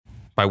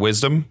By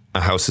wisdom,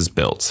 a house is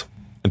built,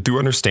 and through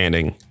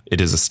understanding, it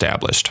is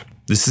established.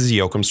 This is the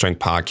Yoakum Strength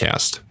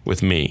Podcast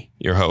with me,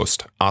 your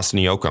host,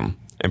 Austin Yoakum,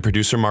 and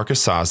producer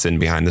Marcus Sossin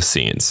behind the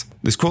scenes.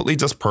 This quote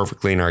leads us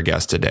perfectly in our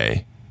guest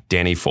today,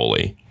 Danny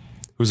Foley,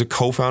 who's a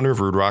co-founder of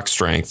Rude Rock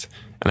Strength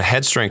and a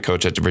head strength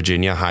coach at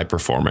Virginia High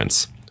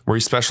Performance, where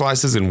he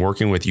specializes in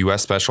working with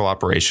U.S. Special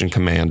Operation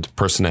Command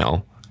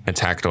personnel and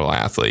tactical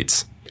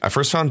athletes. I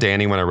first found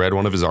Danny when I read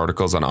one of his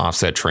articles on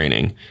offset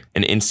training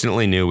and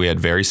instantly knew we had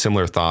very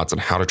similar thoughts on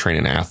how to train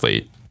an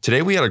athlete.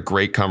 Today we had a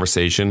great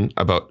conversation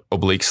about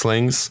oblique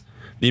slings,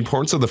 the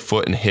importance of the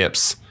foot and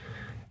hips,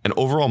 and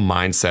overall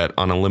mindset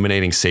on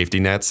eliminating safety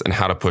nets and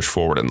how to push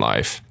forward in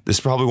life. This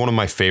is probably one of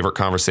my favorite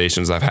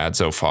conversations I've had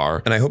so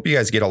far, and I hope you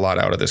guys get a lot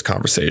out of this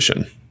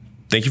conversation.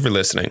 Thank you for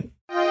listening.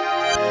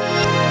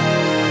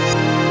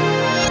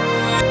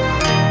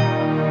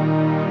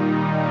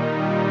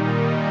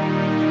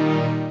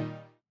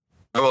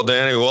 Well,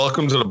 Danny,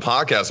 welcome to the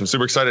podcast. I'm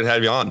super excited to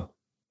have you on.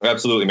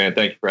 Absolutely, man.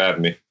 Thank you for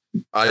having me.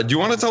 Do you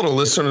want to tell the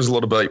listeners a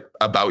little bit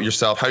about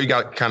yourself, how you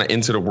got kind of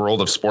into the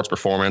world of sports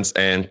performance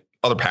and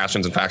other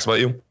passions and facts about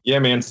you? Yeah,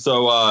 man.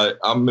 So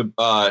I'm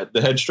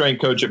the head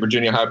strength coach at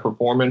Virginia High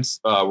Performance.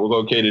 We're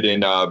located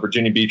in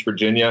Virginia Beach,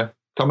 Virginia.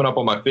 Coming up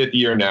on my 5th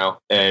year now,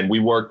 and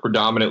we work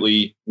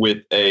predominantly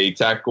with a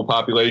tactical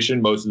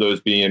population, most of those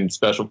being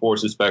special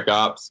forces, spec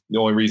ops. The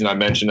only reason I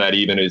mention that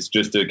even is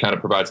just to kind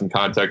of provide some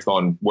context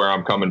on where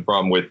I'm coming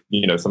from with,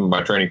 some of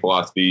my training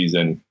philosophies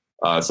and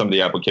some of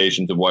the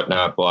applications and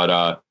whatnot.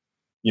 But,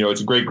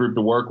 it's a great group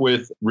to work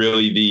with.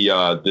 Really,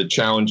 the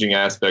challenging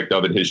aspect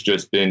of it has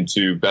just been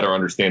to better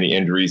understand the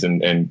injuries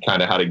and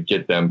kind of how to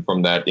get them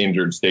from that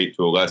injured state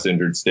to a less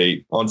injured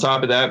state. On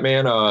top of that,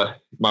 man,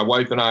 my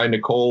wife and I,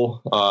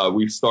 Nicole,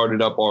 we've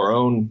started up our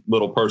own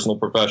little personal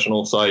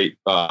professional site,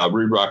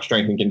 Rude Rock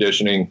Strength and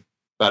Conditioning,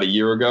 about a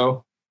year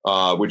ago,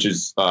 which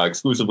is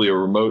exclusively a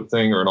remote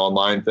thing or an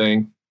online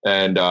thing.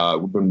 And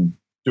we've been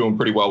doing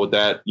pretty well with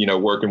that,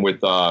 working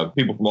with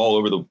people from all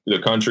over the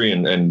country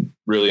and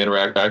really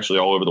interact actually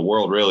all over the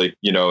world, really,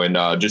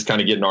 and just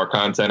kind of getting our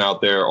content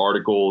out there,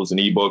 articles and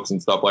ebooks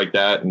and stuff like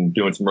that, and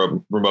doing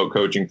some remote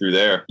coaching through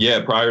there.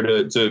 Yeah, prior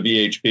to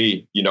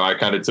VHP, I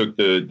kind of took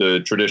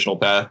the traditional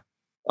path,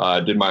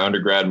 did my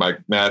undergrad, my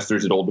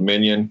master's at Old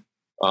Dominion,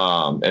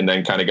 and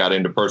then kind of got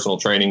into personal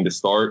training to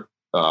start.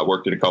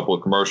 Worked at a couple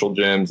of commercial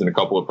gyms and a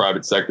couple of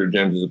private sector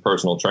gyms as a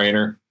personal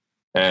trainer.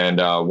 And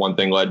one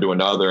thing led to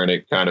another, and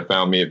it kind of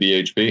found me at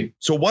VHP.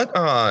 So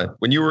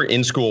when you were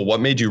in school, what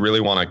made you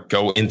really want to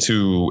go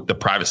into the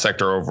private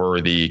sector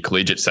over the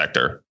collegiate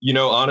sector?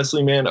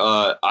 Honestly, man,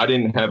 I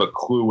didn't have a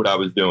clue what I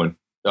was doing.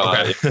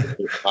 Okay.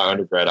 My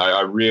undergrad, I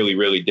really,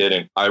 really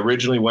didn't. I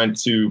originally went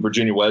to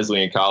Virginia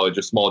Wesleyan College,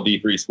 a small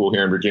D3 school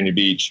here in Virginia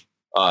Beach,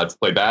 to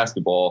play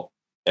basketball.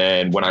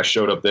 And when I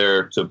showed up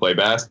there to play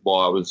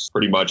basketball, I was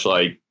pretty much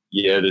like,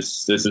 yeah,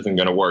 this isn't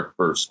going to work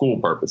for school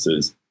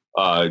purposes.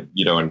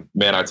 And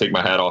man, I take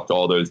my hat off to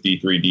all those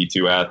D3,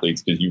 D2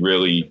 athletes, because you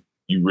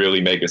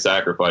really make a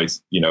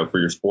sacrifice, for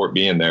your sport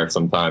being there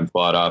sometimes.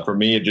 But for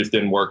me, it just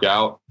didn't work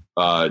out.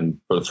 And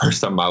for the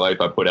first time in my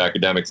life, I put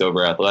academics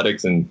over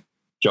athletics and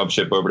jumped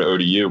ship over to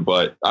ODU.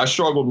 But I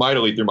struggled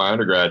mightily through my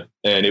undergrad,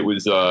 and it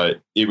was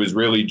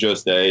really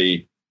just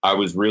I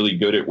was really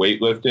good at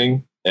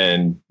weightlifting.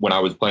 And when I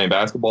was playing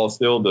basketball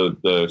still,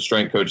 the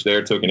strength coach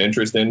there took an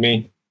interest in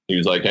me. He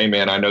was like, "Hey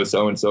man, I know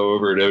so-and-so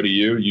over at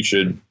ODU. You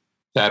should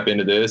tap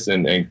into this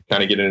and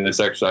kind of get into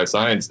this exercise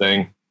science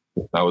thing."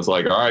 I was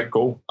like, all right,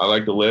 cool. I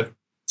like to lift.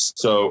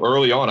 So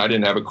early on, I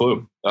didn't have a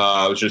clue.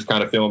 I was just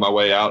kind of feeling my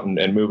way out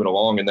and moving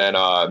along. And then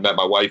I met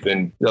my wife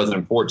in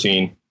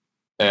 2014,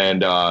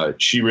 and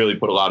she really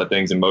put a lot of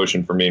things in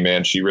motion for me,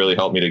 man. She really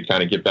helped me to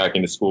kind of get back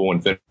into school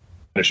and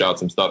finish out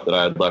some stuff that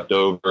I had left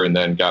over, and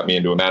then got me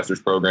into a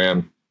master's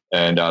program.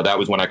 And that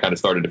was when I kind of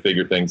started to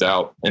figure things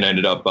out, and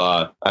ended up,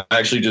 I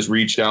actually just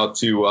reached out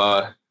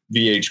to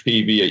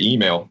VHP via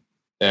email.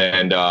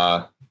 And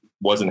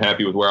wasn't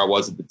happy with where I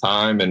was at the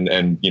time,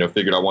 and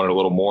figured I wanted a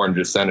little more, and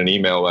just sent an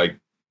email like,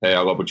 "Hey,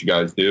 I love what you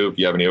guys do. If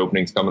you have any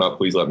openings coming up,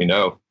 please let me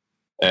know."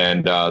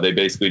 And they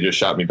basically just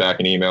shot me back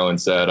an email and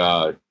said,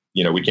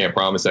 "We can't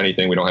promise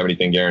anything. We don't have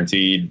anything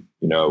guaranteed,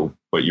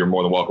 but you're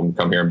more than welcome to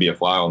come here and be a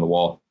fly on the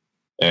wall."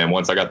 And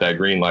once I got that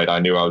green light, I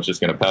knew I was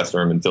just going to pester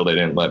them until they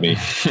didn't let me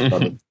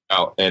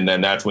out. And then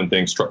that's when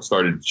things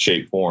started to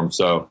shape form.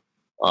 So,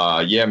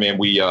 yeah, man,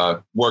 we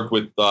worked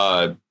with.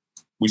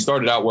 We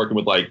started out working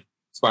with like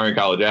aspiring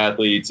college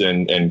athletes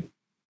and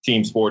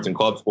team sports and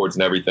club sports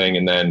and everything.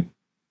 And then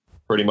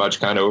pretty much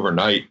kind of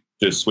overnight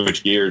just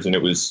switched gears. And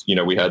it was,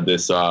 we had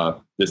this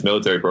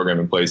military program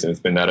in place, and it's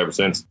been that ever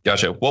since.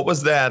 Gotcha. What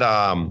was that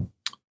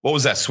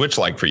switch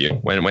like for you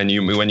when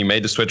you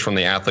made the switch from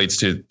the athletes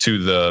to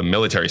the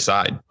military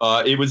side?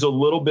 It was a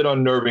little bit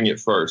unnerving at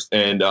first.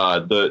 And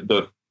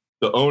the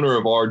owner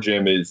of our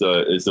gym is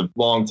a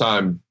long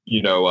time,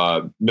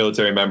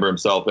 military member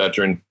himself,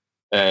 veteran.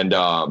 And,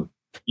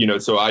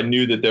 so I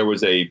knew that there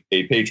was a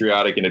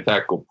patriotic and a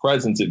tactical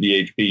presence at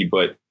VHP,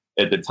 but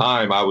at the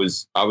time I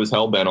was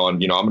hell bent on,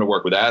 I'm going to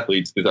work with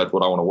athletes because that's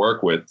what I want to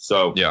work with.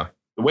 So yeah,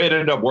 the way it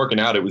ended up working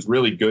out, it was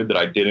really good that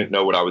I didn't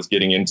know what I was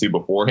getting into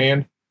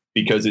beforehand,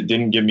 because it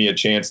didn't give me a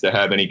chance to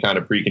have any kind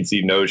of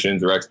preconceived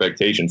notions or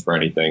expectations for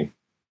anything.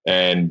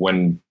 And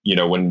when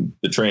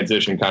the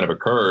transition kind of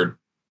occurred,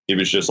 it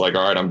was just like,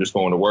 all right, I'm just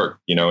going to work,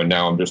 and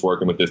now I'm just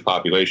working with this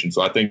population.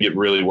 So I think it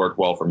really worked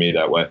well for me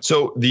that way.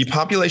 So the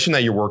population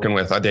that you're working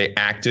with, are they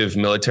active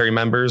military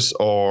members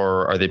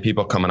or are they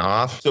people coming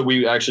off? So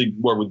we actually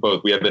work with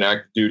both. We have an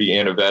active duty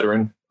and a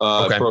veteran.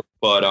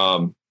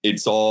 But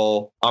it's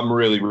all, I'm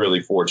really,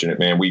 really fortunate,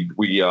 man.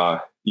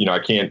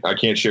 I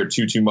can't share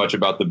too much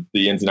about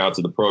the ins and outs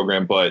of the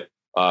program, but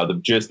the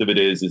gist of it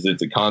is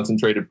it's a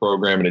concentrated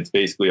program, and it's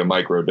basically a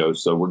microdose.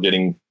 So we're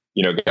getting,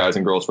 guys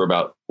and girls for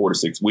about 4 to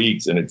 6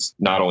 weeks, and it's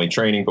not only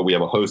training, but we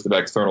have a host of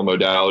external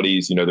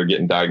modalities. They're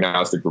getting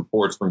diagnostic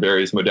reports from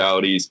various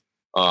modalities.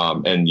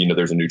 And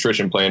there's a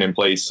nutrition plan in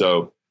place.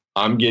 So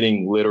I'm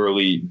getting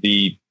literally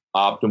the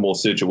optimal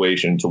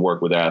situation to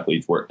work with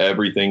athletes where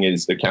everything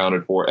is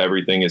accounted for,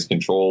 everything is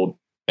controlled.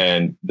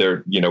 And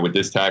they're, with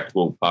this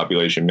tactical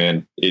population,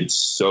 man, it's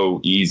so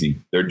easy.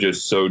 They're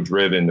just so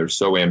driven. They're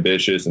so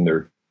ambitious, and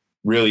they're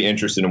really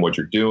interested in what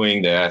you're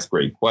doing. They ask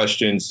great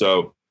questions.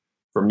 So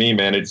for me,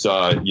 man, it's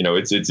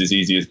as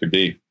easy as could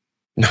be.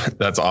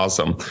 That's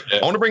awesome. Yeah.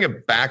 I want to bring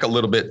it back a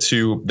little bit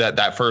to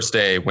that first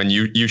day when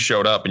you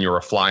showed up and you were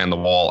a fly on the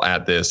wall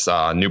at this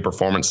new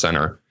performance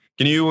center.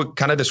 Can you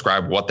kind of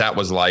describe what that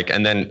was like?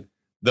 And then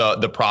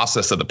the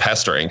process of the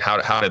pestering,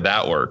 how did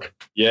that work?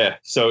 Yeah.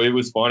 So it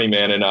was funny,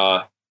 man. And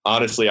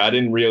honestly, I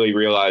didn't really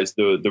realize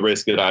the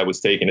risk that I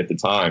was taking at the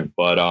time.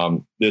 But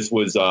this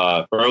was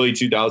early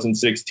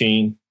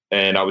 2016,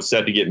 and I was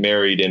set to get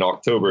married in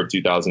October of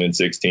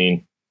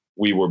 2016.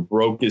 We were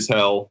broke as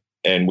hell,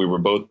 and we were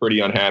both pretty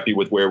unhappy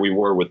with where we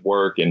were with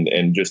work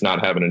and just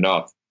not having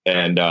enough.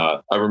 And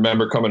I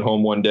remember coming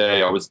home one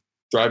day. I was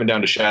driving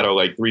down to Shadow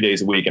like 3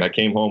 days a week, and I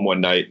came home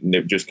one night, and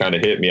it just kind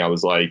of hit me. I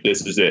was like,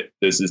 this is it.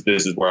 This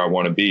is where I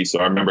want to be. So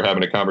I remember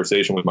having a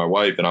conversation with my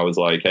wife, and I was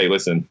like, hey,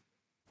 listen,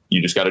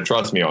 you just got to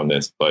trust me on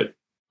this, but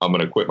I'm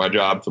going to quit my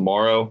job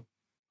tomorrow.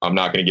 I'm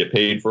not going to get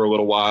paid for a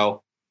little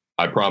while.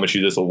 I promise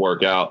you this will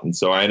work out. And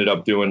so I ended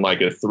up doing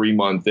like a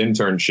 3-month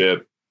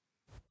internship,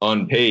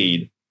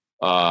 unpaid.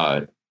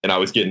 And I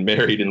was getting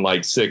married in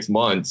like 6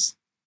 months.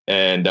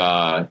 And,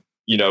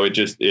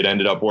 it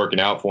ended up working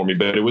out for me,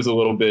 but it was a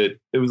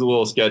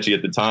little sketchy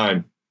at the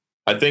time.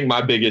 I think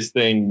my biggest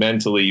thing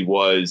mentally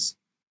was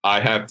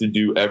I have to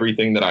do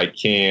everything that I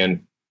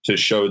can to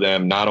show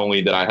them not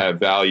only that I have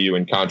value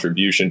and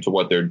contribution to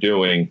what they're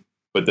doing,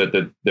 but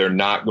that they're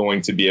not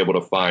going to be able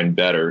to find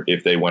better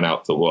if they went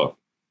out to look.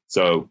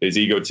 So as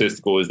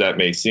egotistical as that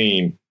may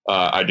seem,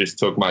 I just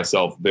took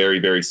myself very,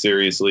 very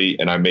seriously,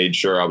 and I made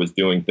sure I was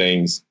doing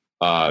things,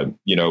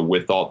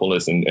 with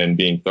thoughtfulness and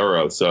being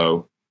thorough.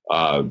 So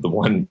the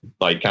one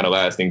like kind of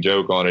lasting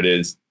joke on it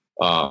is,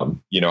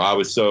 I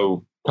was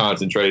so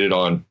concentrated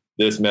on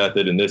this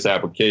method and this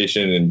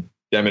application and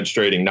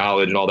demonstrating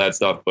knowledge and all that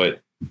stuff, but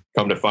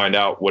come to find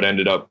out, what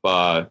ended up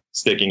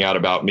sticking out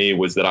about me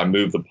was that I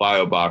moved the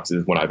plyo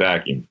boxes when I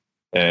vacuumed.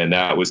 And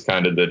that was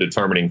kind of the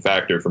determining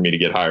factor for me to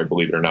get hired,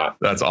 believe it or not.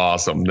 That's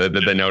awesome.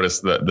 They notice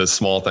the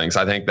small things.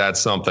 I think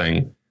that's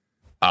something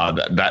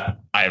that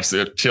I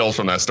have chills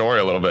from that story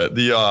a little bit.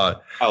 The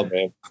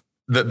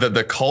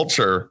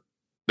culture,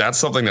 that's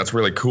something that's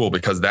really cool,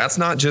 because that's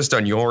not just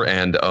on your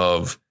end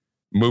of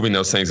moving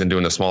those things and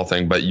doing the small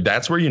thing, but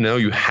that's where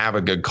you have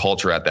a good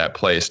culture at that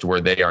place to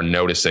where they are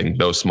noticing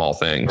those small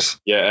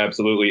things. Yeah,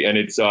 absolutely. And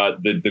it's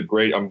the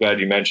great, I'm glad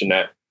you mentioned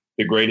that.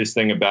 The greatest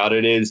thing about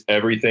it is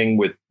everything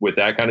with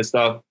that kind of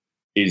stuff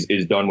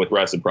is done with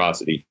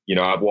reciprocity.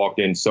 I've walked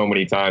in so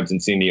many times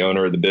and seen the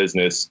owner of the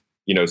business,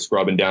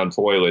 scrubbing down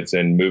toilets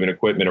and moving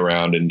equipment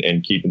around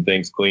and keeping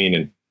things clean.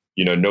 And,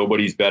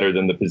 nobody's better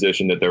than the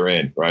position that they're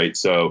in. Right.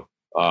 So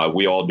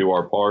we all do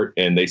our part,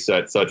 and they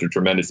set such a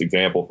tremendous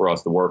example for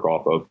us to work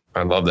off of.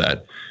 I love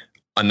that.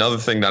 Another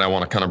thing that I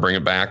want to kind of bring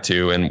it back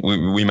to, and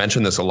we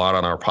mentioned this a lot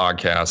on our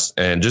podcast,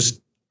 and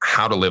just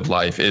how to live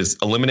life, is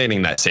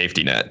eliminating that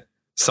safety net.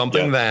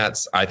 Something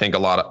that I think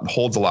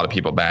holds a lot of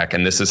people back.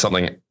 And this is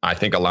something I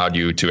think allowed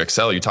you to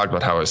excel. You talked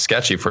about how it was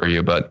sketchy for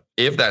you, but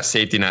if that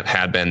safety net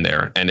had been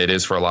there, and it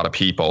is for a lot of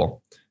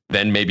people,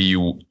 then maybe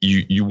you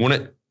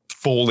wouldn't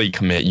fully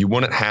commit. You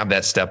wouldn't have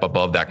that step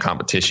above that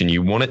competition.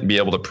 You wouldn't be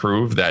able to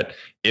prove that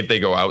if they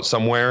go out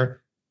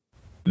somewhere,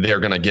 they're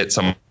going to get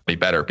somebody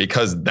better,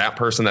 because that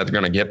person that they're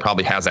going to get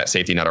probably has that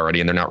safety net already,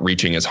 and they're not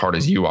reaching as hard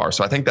as you are.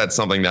 So I think that's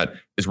something that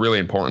is really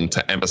important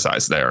to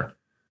emphasize there.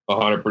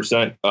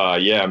 100%.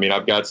 Yeah. I mean,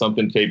 I've got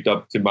something taped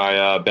up to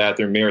my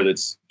bathroom mirror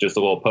that's just a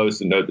little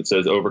Post-it note that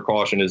says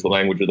overcaution is the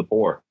language of the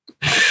poor.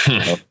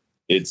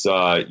 It's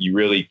you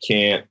really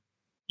can't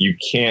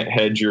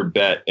hedge your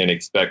bet and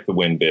expect to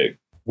win big.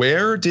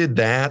 Where did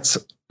that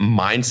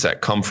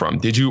mindset come from?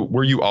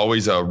 Were you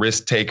always a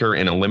risk taker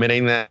in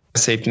eliminating that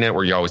safety net?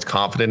 Were you always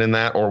confident in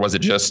that? Or was it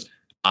just,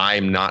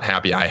 I'm not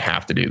happy, I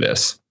have to do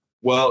this?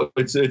 Well,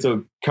 it's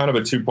a kind of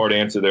a two-part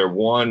answer there.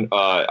 One,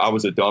 I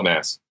was a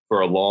dumbass for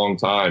a long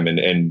time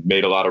and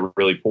made a lot of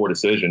really poor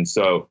decisions.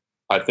 So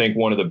I think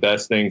one of the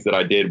best things that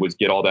I did was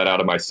get all that out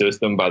of my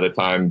system by the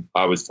time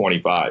I was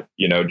 25,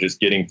 just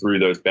getting through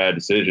those bad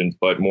decisions,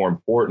 but more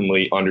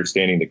importantly,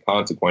 understanding the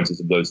consequences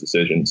of those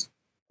decisions.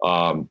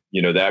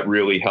 That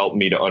really helped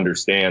me to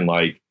understand,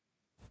 like,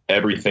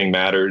 everything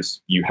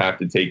matters. You have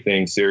to take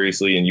things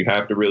seriously, and you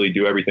have to really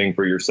do everything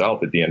for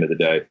yourself at the end of the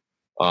day.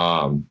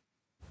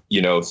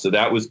 So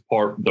that was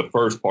the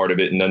first part of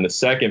it. And then the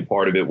second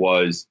part of it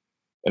was,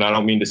 and I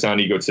don't mean to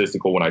sound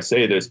egotistical when I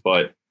say this,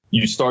 but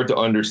you start to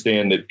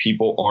understand that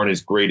people aren't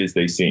as great as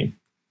they seem,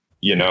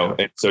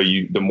 and so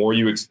the more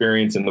you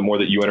experience and the more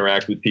that you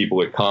interact with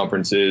people at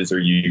conferences, or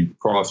you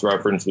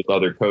cross-reference with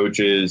other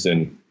coaches,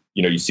 and,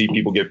 you see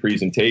people give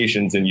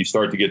presentations, and you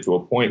start to get to a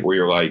point where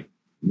you're like,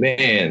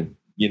 man,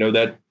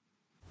 that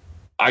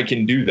I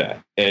can do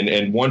that.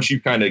 And once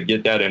you kind of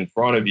get that in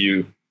front of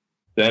you,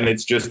 then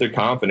it's just a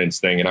confidence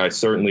thing. And I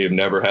certainly have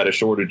never had a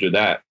shortage of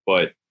that,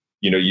 but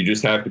you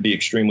just have to be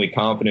extremely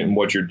confident in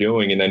what you're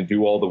doing, and then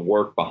do all the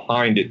work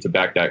behind it to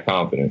back that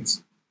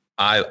confidence.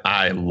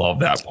 I love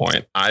that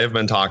point. I have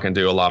been talking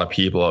to a lot of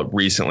people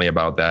recently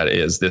about that,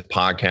 is this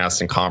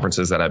podcast and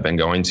conferences that I've been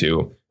going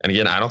to. And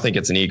again, I don't think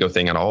it's an ego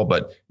thing at all,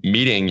 but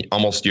meeting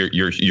almost your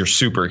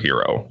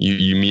superhero.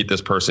 You meet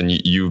this person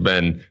you've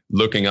been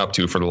looking up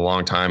to for the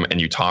long time,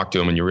 and you talk to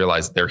them and you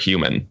realize they're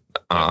human.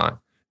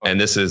 And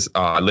this is,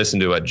 I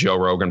listened to a Joe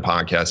Rogan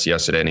podcast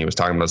yesterday, and he was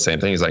talking about the same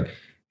thing. He's like,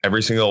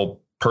 every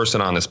single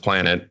person on this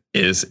planet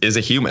is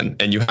a human.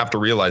 And you have to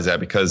realize that,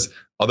 because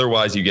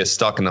otherwise you get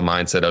stuck in the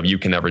mindset of, you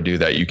can never do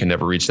that. You can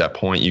never reach that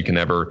point. You can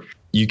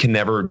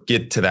never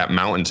get to that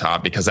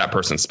mountaintop because that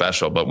person's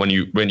special. But when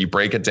you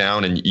break it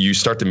down and you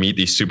start to meet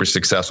these super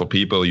successful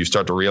people, you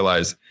start to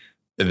realize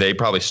they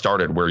probably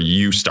started where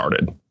you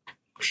started.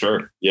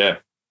 Sure. Yeah.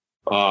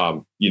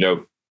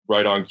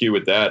 Right on cue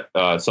with that.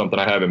 Something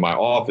I have in my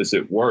office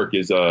at work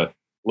is a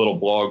little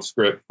blog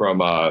script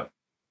from,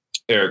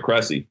 Eric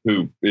Cressy,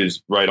 who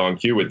is right on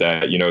cue with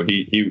that.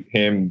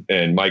 Him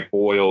and Mike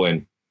Boyle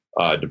and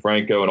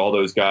DeFranco and all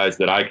those guys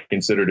that I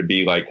consider to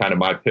be like kind of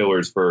my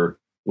pillars for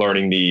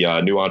learning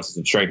the nuances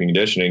of strength and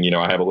conditioning.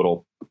 I have a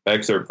little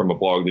excerpt from a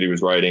blog that he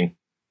was writing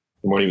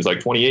from when he was like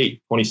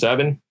 28,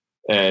 27.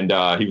 And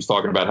he was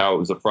talking about how it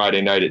was a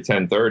Friday night at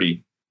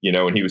 10:30,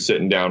 and he was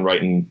sitting down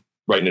writing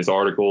his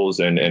articles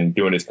and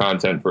doing his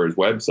content for his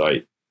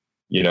website,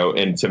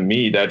 and to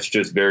me, that's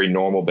just very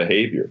normal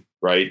behavior.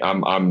 Right.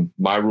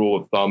 My rule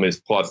of thumb is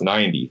plus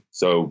 90.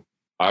 So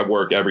I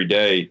work every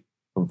day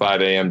from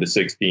 5 a.m. to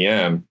 6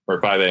 p.m. or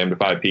 5 a.m. to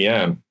 5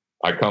 p.m.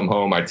 I come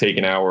home, I take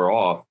an hour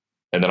off,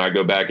 and then I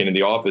go back into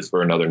the office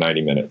for another 90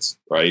 minutes.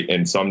 Right.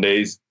 And some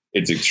days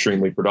it's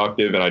extremely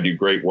productive and I do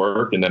great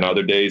work. And then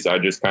other days I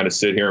just kind of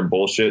sit here and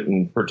bullshit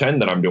and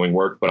pretend that I'm doing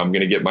work, but I'm going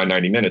to get my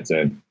 90 minutes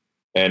in.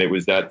 And it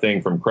was that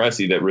thing from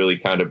Cressy that really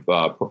kind of,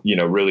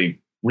 really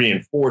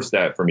reinforced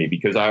that for me,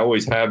 because I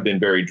always have been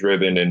very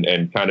driven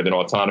and kind of an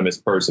autonomous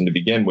person to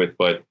begin with.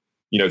 But,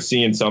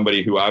 seeing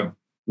somebody who I've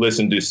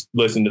listened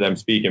to them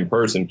speak in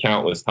person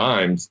countless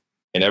times,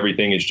 and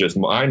everything is just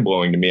mind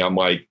blowing to me. I'm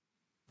like,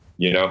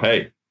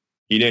 hey,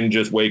 he didn't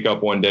just wake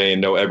up one day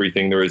and know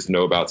everything there is to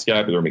know about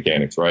scapular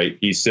mechanics, right?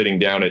 He's sitting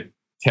down at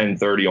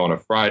 10:30 on a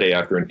Friday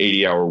after an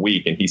 80-hour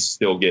week, and he's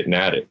still getting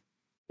at it.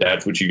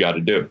 That's what you got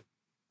to do.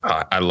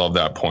 I love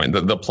that point.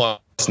 The plus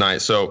 9.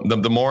 So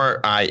the more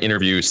I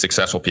interview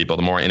successful people,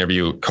 the more I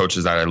interview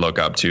coaches that I look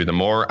up to, the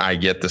more I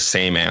get the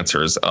same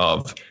answers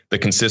of the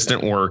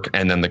consistent work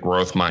and then the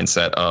growth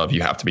mindset of,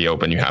 you have to be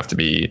open, you have to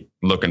be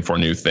looking for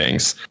new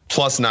things.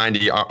 Plus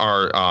 90,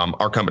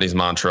 our company's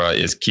mantra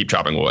is keep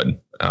chopping wood.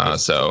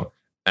 That's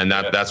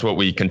what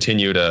we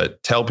continue to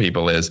tell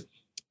people is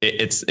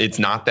it's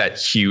not that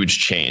huge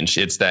change.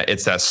 It's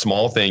that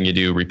small thing you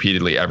do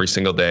repeatedly every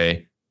single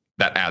day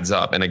that adds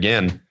up. And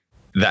again,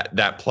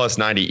 that plus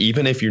 90,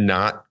 even if you're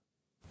not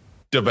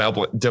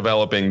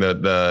developing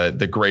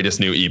the greatest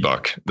new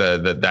ebook,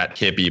 that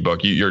hip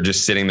ebook, you're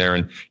just sitting there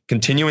and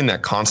continuing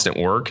that constant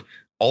work.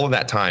 All of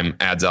that time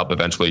adds up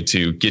eventually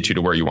to get you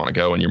to where you want to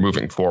go, and you're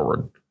moving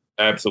forward.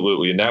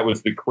 Absolutely. And that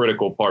was the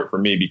critical part for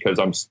me, because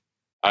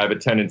I have a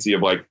tendency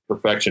of like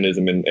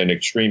perfectionism and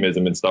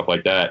extremism and stuff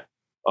like that.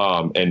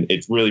 And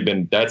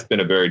that's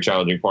been a very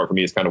challenging part for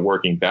me, is kind of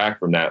working back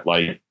from that.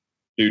 Like,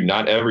 dude,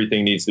 not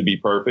everything needs to be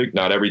perfect.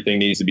 Not everything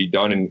needs to be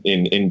done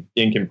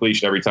in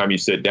completion every time you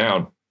sit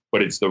down,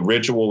 but it's the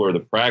ritual or the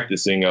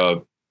practicing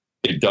of,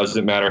 it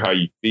doesn't matter how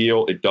you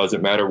feel. It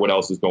doesn't matter what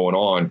else is going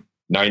on.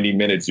 90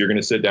 minutes, you're going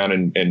to sit down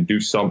and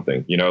do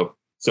something,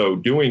 So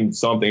doing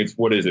something, it's,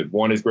 what is it?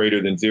 1 is greater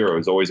than 0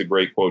 is always a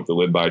great quote to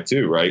live by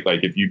too, right?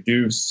 Like, if you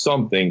do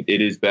something,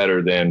 it is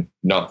better than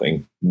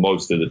nothing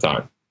most of the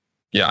time.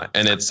 Yeah.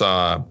 And it's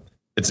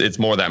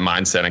more that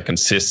mindset and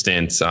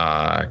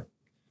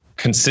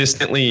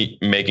consistently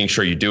making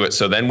sure you do it.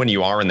 So then when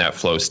you are in that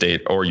flow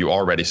state, or you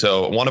are ready.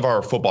 So one of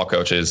our football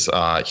coaches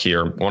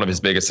here, one of his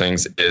biggest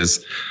things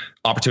is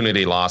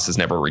opportunity loss is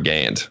never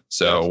regained.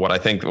 So what I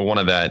think one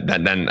of that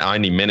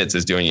 90 minutes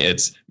is doing,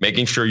 it's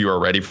making sure you are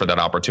ready for that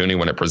opportunity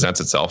when it presents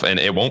itself. And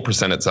it won't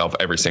present itself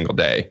every single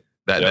day.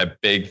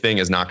 That big thing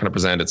is not going to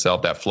present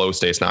itself. That flow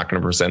state is not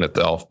going to present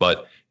itself,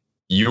 but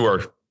you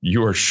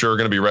are sure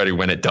going to be ready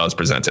when it does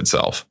present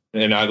itself.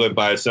 And I live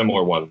by a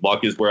similar one.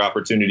 Luck is where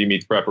opportunity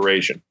meets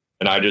preparation.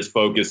 And I just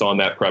focus on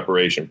that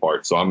preparation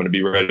part. So I'm going to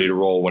be ready to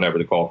roll whenever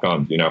the call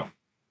comes,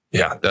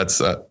 Yeah,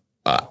 that's,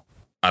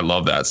 I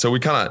love that. So we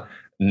kind of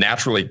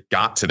naturally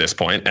got to this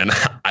point, and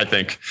I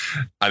think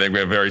we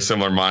have very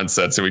similar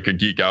mindset, so we could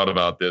geek out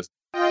about this.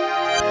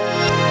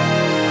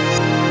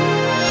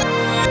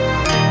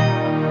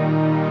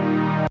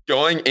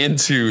 Going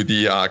into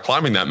the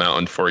climbing that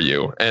mountain for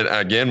you, and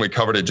again, we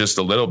covered it just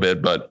a little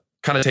bit, but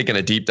kind of taking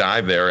a deep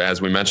dive there, as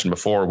we mentioned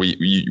before,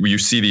 you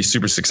see these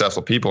super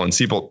successful people, and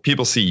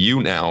people see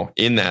you now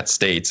in that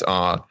state,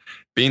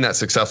 being that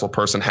successful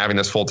person, having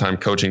this full-time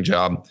coaching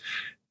job,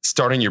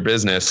 starting your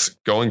business,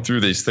 going through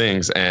these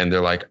things, and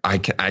they're like, I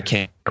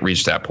can't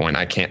reach that point.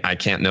 I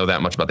can't know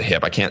that much about the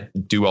hip. I can't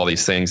do all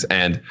these things.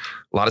 And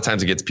a lot of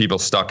times it gets people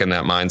stuck in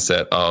that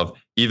mindset of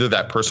either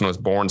that person was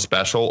born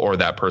special or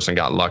that person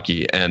got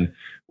lucky. And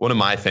one of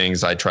my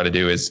things I try to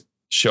do is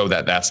show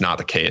that that's not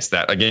the case.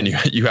 That again,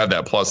 you have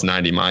that plus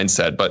 90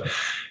 mindset. But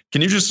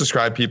can you just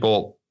describe to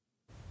people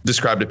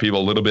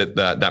a little bit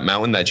that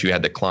mountain that you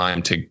had to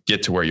climb to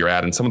get to where you're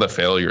at, and some of the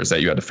failures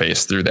that you had to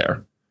face through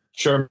there?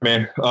 Sure,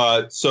 man.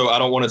 So I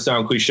don't want to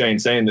sound cliche in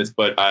saying this,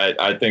 but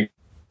I think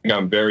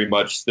I'm very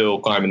much still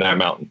climbing that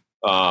mountain.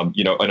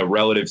 In a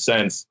relative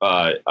sense,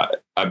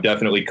 I've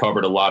definitely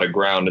covered a lot of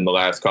ground in the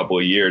last couple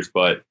of years,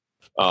 but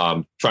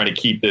trying to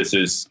keep this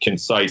as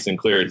concise and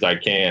clear as I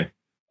can.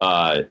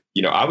 I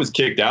was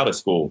kicked out of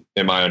school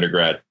in my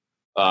undergrad.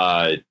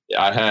 I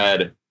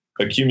had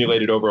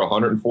accumulated over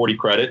 140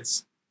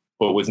 credits,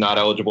 but was not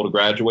eligible to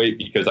graduate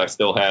because I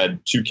still had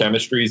 2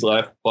 chemistries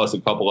left, plus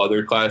a couple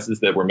other classes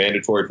that were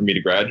mandatory for me to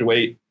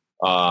graduate.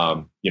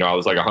 I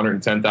was like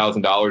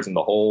 $110,000 in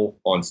the hole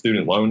on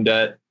student loan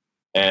debt.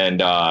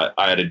 And I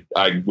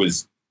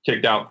was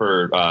kicked out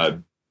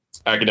for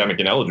academic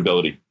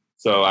ineligibility.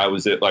 So I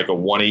was at like a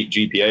 1.8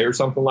 GPA or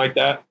something like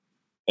that.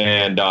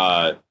 And,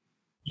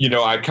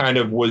 I kind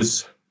of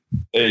was,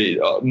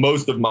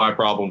 most of my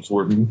problems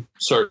were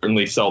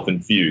certainly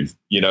self-infused,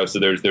 so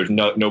there's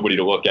nobody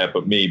to look at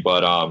but me.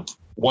 But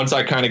once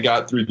I kind of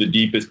got through the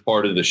deepest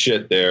part of the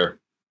shit there,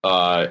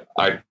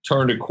 I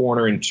turned a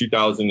corner in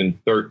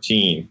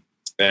 2013.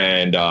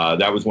 And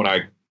that was when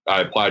I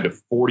applied to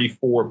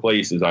 44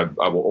 places. I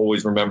will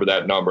always remember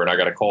that number. And I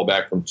got a call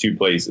back from 2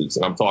 places.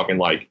 And I'm talking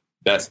like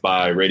Best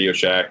Buy, Radio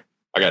Shack.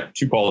 I got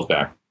 2 calls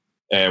back.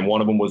 And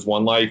one of them was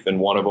One Life, and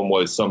one of them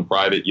was some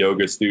private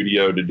yoga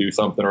studio to do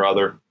something or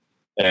other.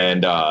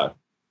 And I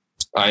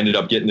ended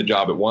up getting the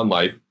job at One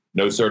Life,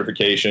 no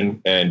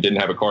certification, and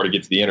didn't have a car to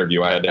get to the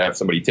interview. I had to have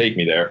somebody take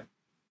me there.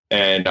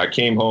 And I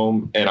came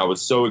home, and I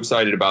was so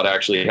excited about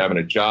actually having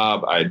a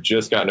job. I had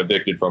just gotten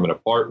evicted from an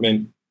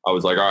apartment. I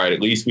was like, all right,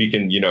 at least we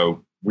can,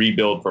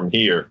 rebuild from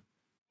here.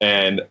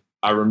 And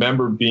I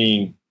remember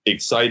being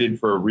excited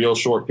for a real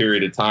short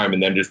period of time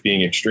and then just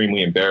being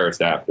extremely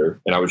embarrassed after.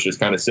 And I was just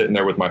kind of sitting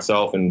there with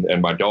myself and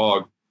my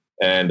dog.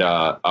 And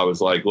I was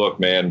like,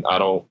 look, man, I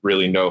don't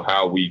really know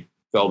how we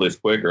fell this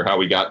quick or how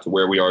we got to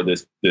where we are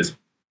this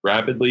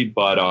rapidly,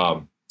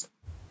 but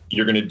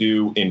you're going to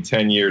do in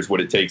 10 years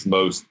what it takes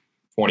most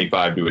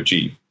 25 to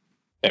achieve.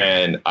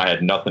 And I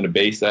had nothing to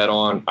base that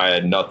on. I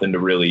had nothing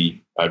to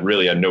I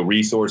really had no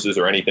resources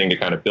or anything to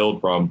kind of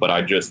build from, but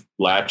I just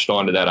latched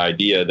onto that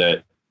idea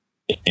that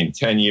in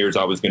 10 years,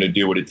 I was going to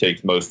do what it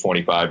takes most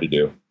 25 to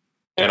do.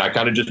 And I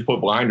kind of just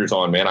put blinders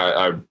on, man.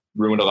 I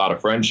ruined a lot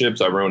of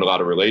friendships. I ruined a lot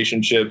of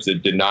relationships.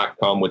 It did not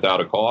come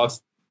without a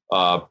cost,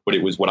 but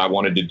it was what I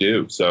wanted to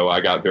do. So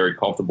I got very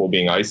comfortable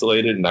being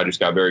isolated, and I just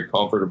got very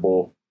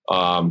comfortable,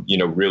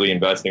 really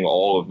investing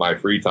all of my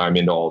free time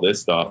into all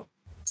this stuff.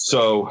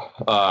 So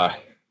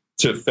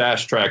to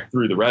fast track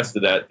through the rest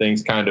of that,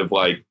 things kind of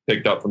like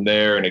picked up from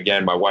there. And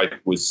again, my wife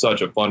was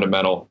such a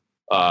fundamental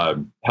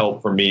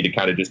help for me to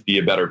kind of just be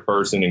a better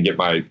person and get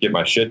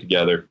my shit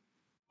together.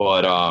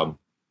 But,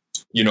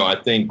 I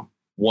think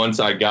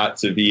once I got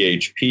to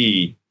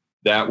VHP,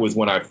 that was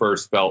when I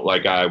first felt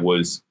like I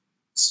was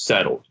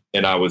settled.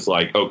 And I was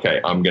like,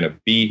 okay, I'm going to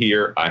be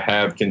here. I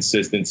have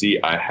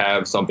consistency. I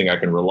have something I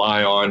can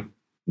rely on.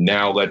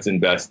 Now let's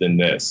invest in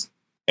this.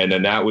 And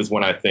then that was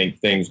when I think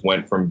things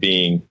went from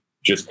being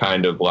just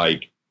kind of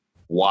like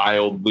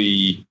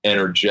wildly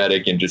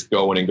energetic and just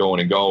going and going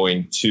and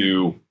going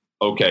to,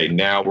 okay,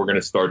 now we're going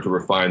to start to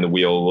refine the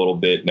wheel a little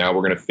bit. Now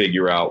we're going to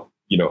figure out,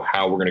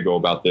 how we're going to go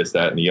about this,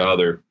 that, and the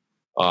other.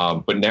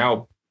 But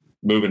now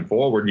moving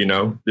forward,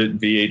 the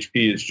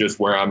VHP is just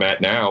where I'm at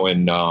now.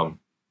 And,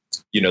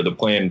 the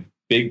plan,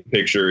 big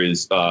picture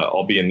is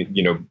I'll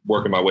be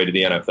working my way to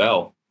the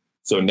NFL.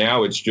 So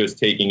now it's just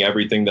taking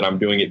everything that I'm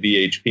doing at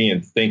VHP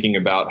and thinking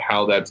about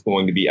how that's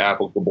going to be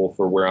applicable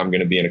for where I'm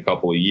going to be in a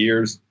couple of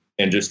years,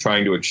 and just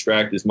trying to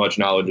extract as much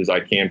knowledge as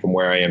I can from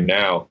where I am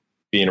now,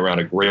 being around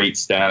a great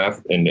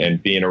staff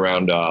and being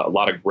around a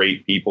lot of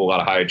great people, a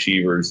lot of high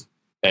achievers,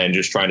 and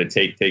just trying to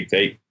take.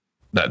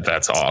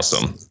 That's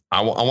awesome.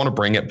 I want to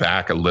bring it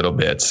back a little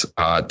bit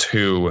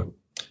to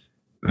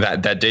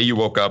that day you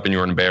woke up and you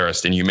were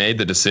embarrassed and you made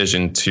the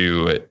decision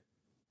to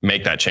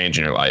make that change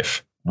in your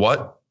life,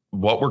 what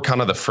were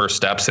kind of the first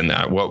steps in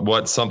that?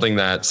 What's something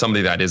that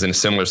somebody that is in a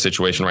similar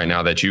situation right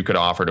now that you could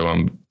offer to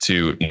them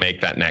to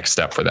make that next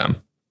step for them?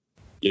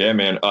 Yeah,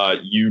 man.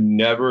 You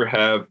never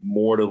have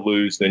more to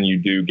lose than you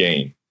do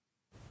gain.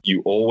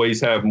 You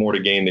always have more to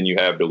gain than you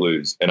have to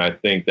lose. And I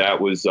think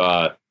that was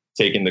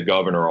taking the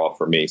governor off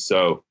for me.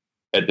 So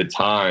at the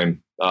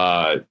time,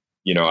 I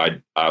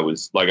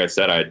was, like I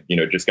said, I'd,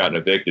 just gotten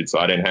evicted. So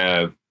I didn't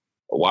have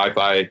a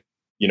Wi-Fi, I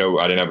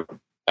didn't have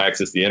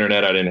access to the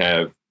internet. I didn't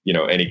have,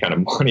 any kind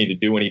of money to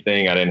do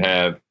anything. I didn't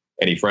have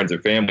any friends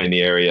or family in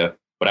the area,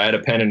 but I had a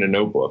pen and a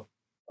notebook.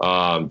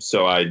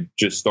 So I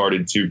just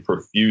started to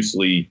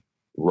profusely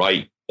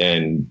write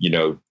and,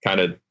 kind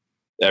of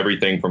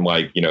everything from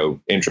like,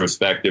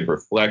 introspective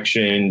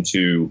reflection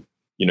to,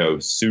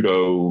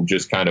 pseudo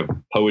just kind of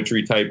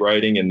poetry type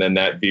writing. And then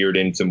that veered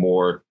into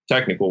more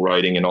technical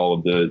writing and all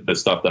of the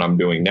stuff that I'm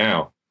doing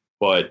now.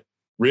 But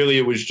really,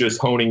 it was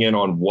just honing in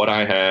on what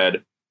I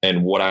had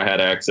and what I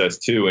had access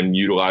to and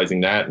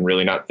utilizing that and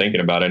really not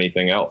thinking about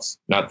anything else,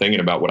 not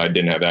thinking about what I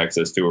didn't have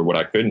access to or what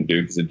I couldn't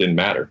do because it didn't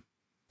matter.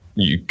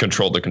 You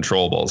controlled the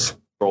controllables.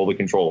 Control the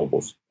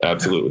controllables.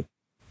 Absolutely.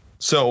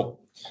 So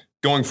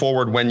going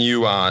forward, when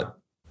you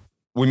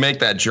we make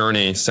that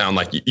journey sound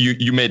like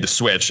you made the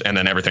switch and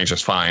then everything's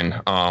just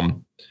fine.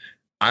 I'm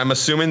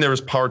assuming there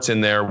was parts in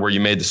there where you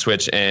made the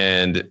switch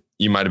and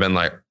you might have been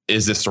like,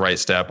 is this the right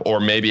step? Or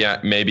maybe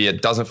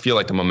it doesn't feel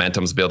like the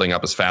momentum's building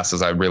up as fast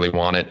as I really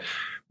want it.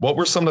 What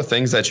were some of the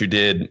things that you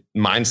did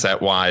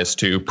mindset wise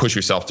to push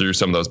yourself through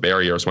some of those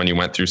barriers when you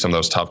went through some of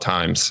those tough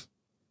times?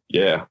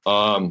 Yeah.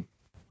 I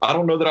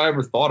don't know that I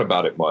ever thought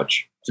about it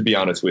much, to be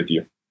honest with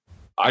you.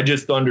 I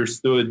just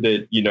understood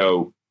that,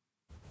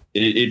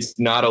 it's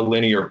not a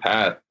linear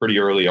path pretty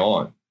early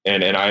on.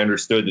 And I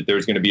understood that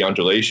there's going to be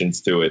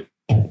undulations to it.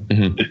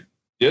 Mm-hmm. The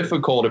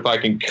difficult, if I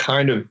can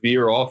kind of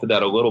veer off of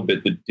that a little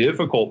bit, the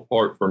difficult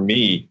part for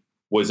me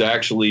was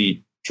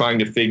actually trying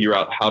to figure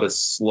out how to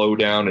slow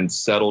down and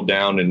settle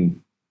down and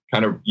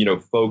kind of,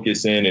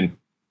 focus in and,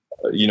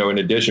 in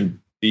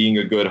addition, being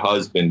a good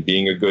husband,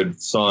 being a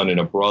good son and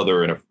a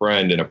brother and a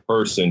friend and a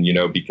person,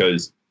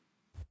 because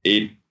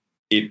it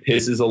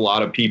pisses a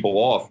lot of people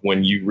off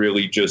when you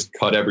really just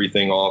cut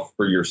everything off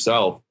for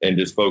yourself and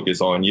just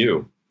focus on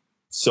you.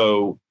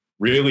 So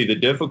really the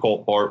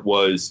difficult part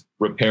was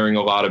repairing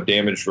a lot of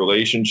damaged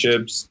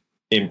relationships,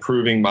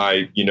 improving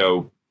my,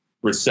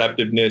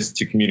 receptiveness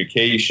to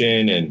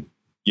communication and,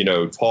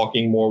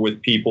 talking more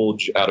with people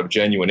out of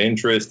genuine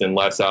interest and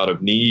less out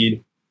of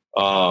need.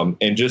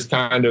 And just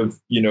kind of,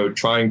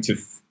 trying to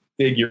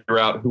figure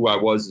out who I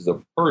was as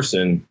a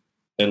person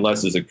and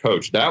less as a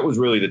coach. That was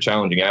really the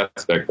challenging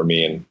aspect for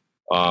me.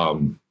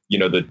 And,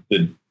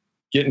 the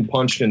getting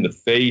punched in the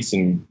face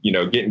and,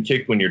 getting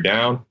kicked when you're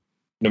down,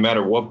 no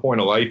matter what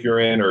point of life you're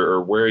in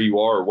or where you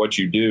are or what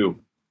you do,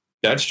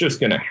 that's just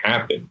going to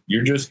happen.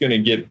 You're going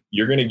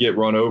to get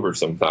run over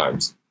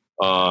sometimes.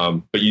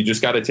 But you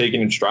just got to take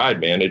it in stride,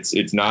 man.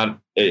 It's not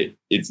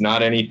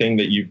anything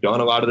that you've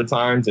done a lot of the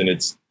times. And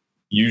it's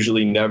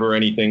usually never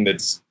anything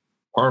that's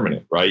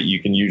permanent, right? You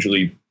can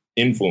usually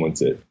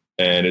influence it.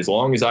 And as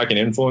long as I can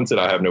influence it,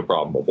 I have no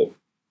problem with it.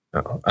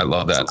 Oh, I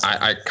love that.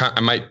 I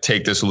might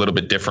take this a little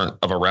bit different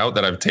of a route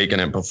that I've taken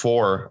it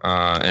before.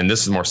 And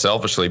this is more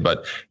selfishly,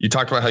 but you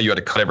talked about how you had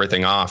to cut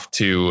everything off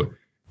to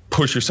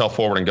push yourself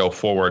forward and go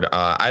forward.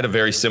 I had a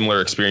very similar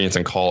experience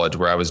in college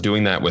where I was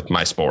doing that with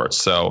my sports.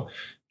 So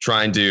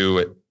trying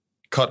to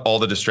cut all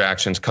the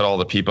distractions, cut all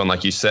the people. And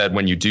like you said,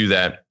 when you do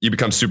that, you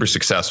become super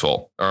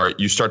successful, or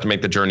you start to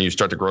make the journey, you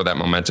start to grow that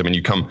momentum, and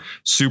you come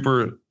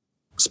super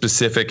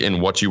specific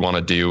in what you want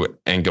to do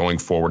and going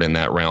forward in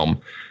that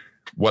realm.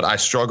 What I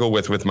struggle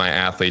with my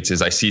athletes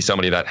is I see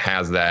somebody that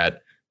has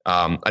that.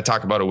 I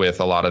talk about it with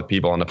a lot of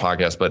people on the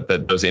podcast,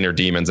 but those inner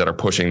demons that are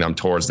pushing them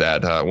towards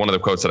that. One of the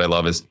quotes that I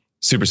love is,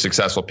 super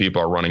successful people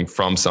are running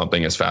from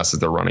something as fast as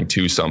they're running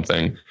to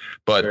something.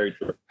 But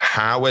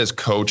how, as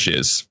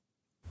coaches,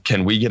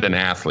 can we get an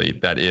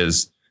athlete that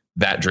is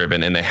that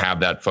driven and they have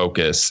that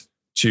focus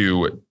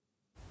to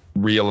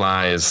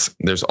realize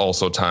there's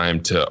also time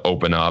to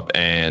open up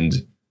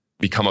and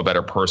become a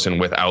better person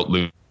without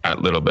losing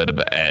that little bit of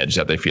the edge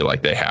that they feel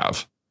like they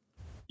have?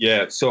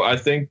 Yeah. So I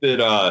think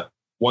that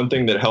one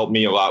thing that helped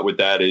me a lot with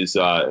that is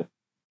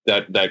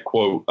that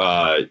quote,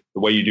 the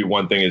way you do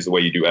one thing is the way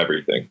you do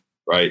everything.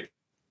 Right.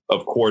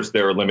 Of course,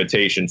 there are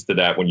limitations to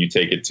that when you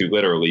take it too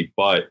literally.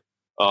 But,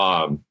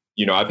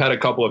 I've had a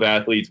couple of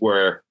athletes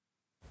where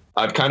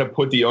I've kind of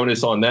put the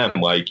onus on them.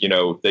 Like,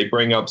 they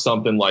bring up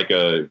something like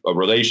a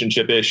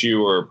relationship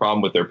issue or a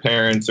problem with their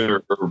parents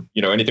or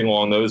anything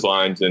along those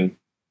lines. And,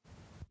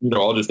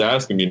 I'll just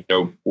ask them,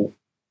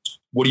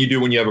 what do you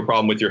do when you have a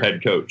problem with your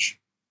head coach?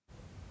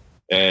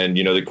 And,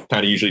 they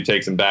kind of usually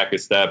takes them back a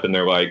step and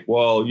they're like,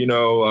 well,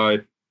 I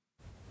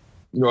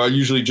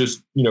usually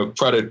just,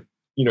 try to,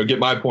 get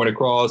my point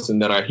across,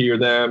 and then I hear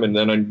them, and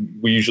then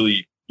we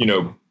usually,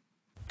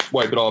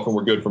 wipe it off and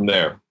we're good from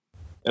there.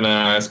 And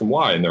I ask them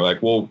why. And they're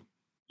like, well,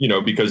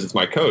 because it's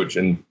my coach.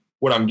 And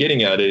what I'm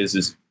getting at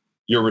is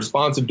you're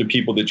responsive to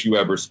people that you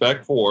have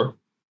respect for,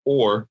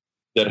 or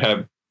that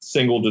have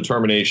single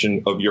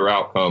determination of your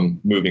outcome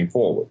moving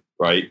forward,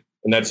 right?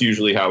 And that's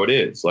usually how it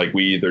is. Like,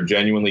 we either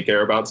genuinely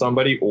care about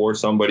somebody, or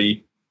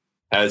somebody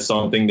has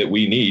something that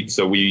we need,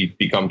 so we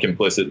become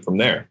complicit from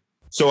there.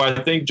 So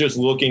I think just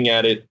looking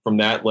at it from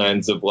that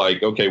lens of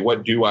like, okay,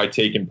 what do I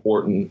take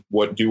important?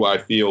 What do I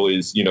feel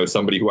is,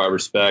 somebody who I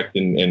respect,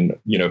 and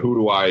who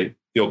do I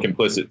feel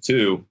complicit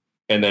to?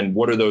 And then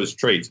what are those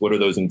traits? What are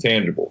those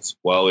intangibles?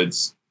 Well,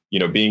 it's,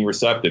 being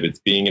receptive. It's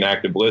being an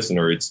active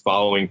listener. It's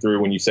following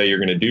through when you say you're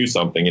going to do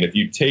something. And if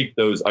you take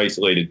those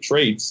isolated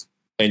traits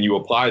and you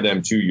apply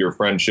them to your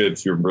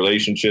friendships, your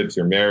relationships,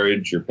 your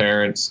marriage, your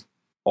parents,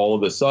 all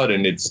of a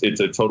sudden it's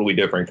a totally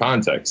different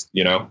context,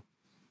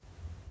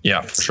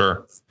 Yeah, for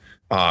sure.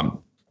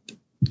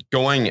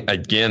 Going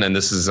again, and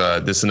this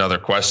is another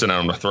question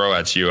I'm going to throw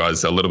at you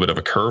as a little bit of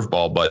a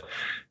curveball, but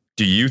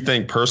do you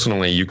think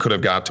personally you could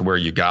have got to where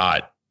you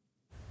got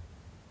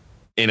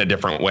in a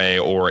different way,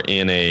 or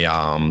in a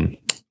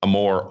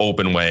more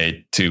open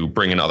way to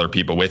bringing other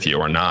people with you,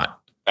 or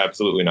not?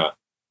 Absolutely not.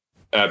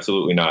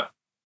 Absolutely not.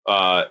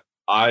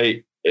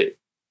 I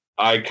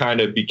kind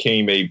of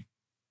became a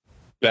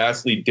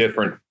vastly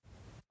different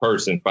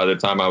person by the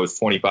time I was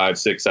 25,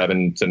 6,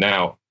 7 to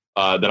now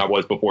than I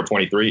was before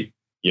 23.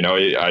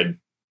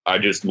 I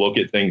just look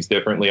at things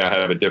differently. I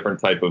have a different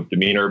type of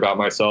demeanor about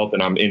myself,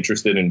 and I'm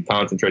interested and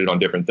concentrated on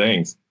different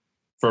things.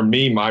 For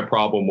me, my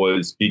problem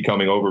was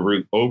becoming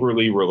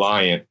overly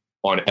reliant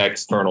on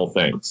external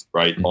things,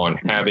 right? On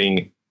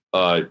having,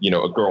 a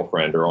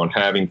girlfriend, or on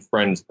having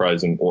friends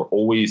present, or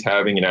always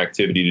having an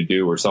activity to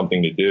do or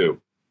something to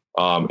do.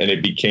 And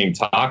it became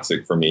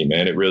toxic for me,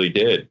 man. It really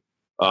did.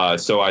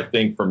 So I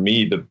think for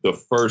me, the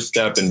first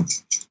step, and,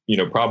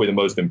 probably the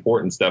most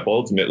important step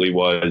ultimately,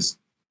 was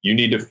you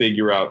need to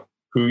figure out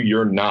who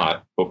you're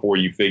not before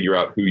you figure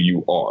out who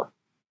you are,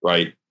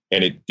 right?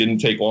 And it didn't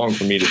take long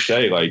for me to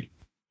say, like,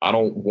 I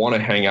don't want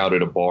to hang out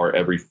at a bar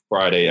every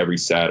Friday, every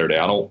Saturday.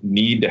 I don't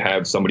need to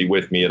have somebody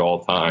with me at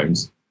all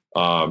times.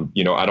 I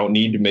don't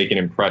need to make an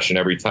impression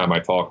every time I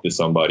talk to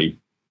somebody.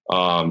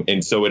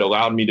 And so it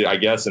allowed me to, I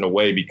guess, in a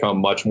way,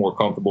 become much more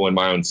comfortable in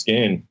my own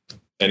skin.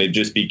 And it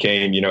just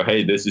became,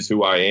 hey, this is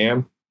who I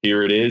am.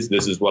 Here it is.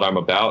 This is what I'm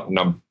about. And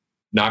I'm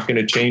not going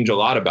to change a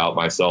lot about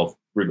myself,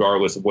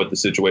 regardless of what the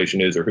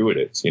situation is or who it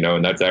is,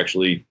 and that's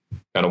actually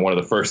kind of one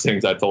of the first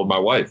things I told my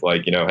wife,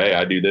 like, hey,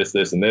 I do this,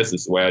 this, and this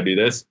is the way I do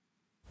this.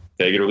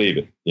 Take it or leave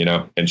it,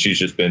 and she's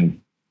just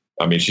been,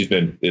 she's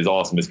been as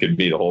awesome as could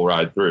be the whole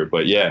ride through.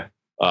 But yeah,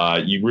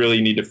 you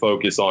really need to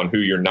focus on who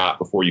you're not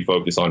before you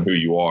focus on who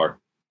you are.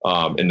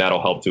 And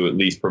that'll help to at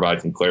least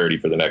provide some clarity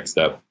for the next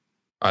step.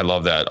 I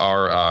love that.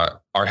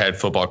 Our head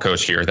football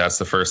coach here, that's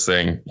the first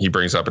thing he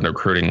brings up in the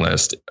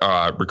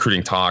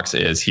recruiting talks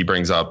is he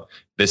brings up,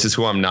 this is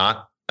who I'm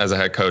not as a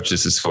head coach.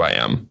 This is who I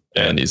am.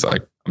 And he's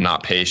like, I'm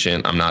not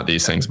patient. I'm not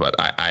these things, but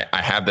I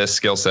have this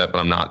skill set, but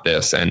I'm not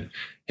this. And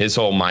his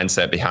whole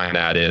mindset behind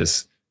that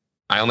is,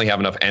 I only have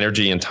enough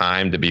energy and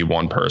time to be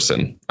one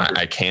person.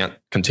 I can't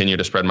continue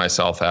to spread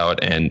myself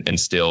out and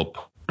still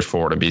push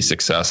forward and be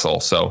successful.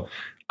 So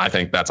I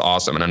think that's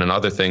awesome. And then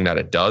another thing that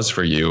it does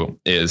for you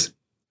is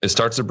it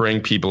starts to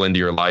bring people into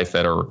your life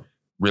that are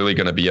really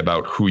going to be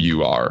about who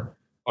you are.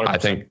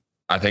 100%.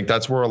 I think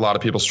that's where a lot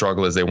of people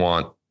struggle, is they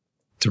want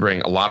to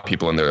bring a lot of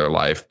people into their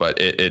life, but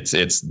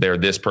it's they're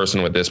this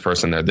person with this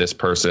person, they're this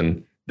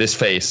person, this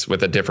face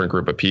with a different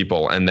group of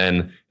people. And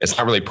then it's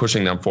not really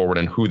pushing them forward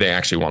in who they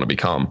actually want to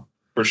become.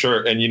 For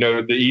sure. And,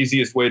 the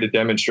easiest way to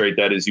demonstrate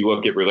that is you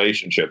look at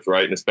relationships,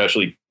 right? And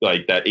especially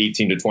like that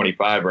 18 to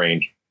 25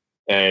 range.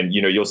 And,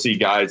 you'll see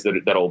guys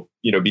that'll,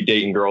 be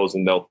dating girls,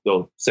 and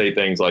they'll say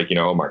things like,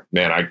 oh my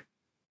man,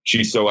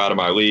 she's so out of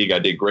my league. I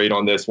did great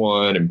on this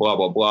one, and blah,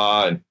 blah,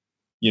 blah. And,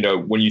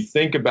 when you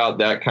think about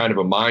that kind of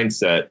a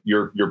mindset,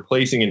 you're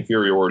placing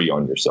inferiority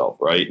on yourself,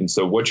 right? And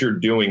so what you're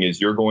doing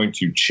is you're going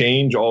to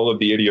change all of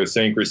the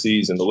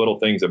idiosyncrasies and the little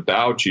things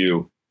about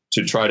you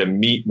to try to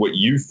meet what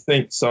you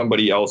think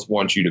somebody else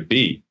wants you to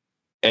be.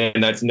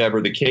 And that's never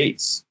the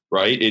case,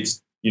 right?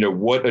 It's,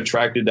 what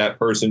attracted that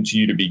person to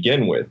you to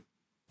begin with?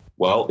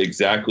 Well,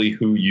 exactly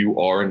who you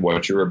are and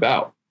what you're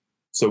about.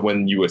 So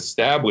when you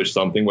establish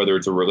something, whether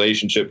it's a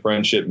relationship,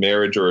 friendship,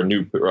 marriage, or a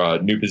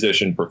new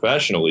position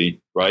professionally,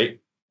 right?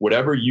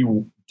 Whatever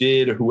you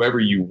did,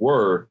 whoever you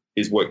were,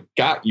 is what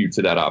got you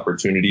to that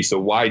opportunity. So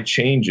why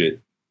change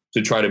it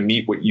to try to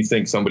meet what you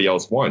think somebody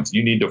else wants?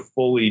 You need to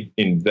fully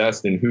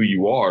invest in who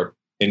you are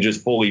and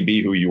just fully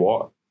be who you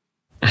are.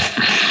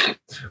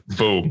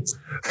 Boom.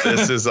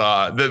 This is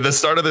the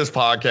start of this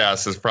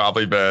podcast has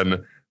probably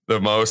been the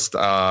most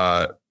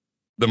I've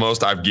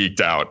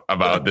geeked out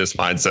about this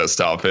mindset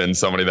stuff, and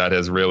somebody that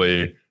has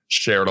really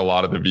shared a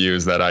lot of the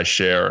views that I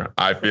share.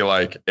 I feel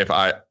like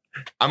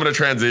I'm going to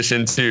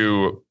transition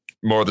to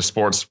more of the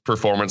sports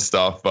performance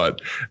stuff,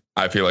 but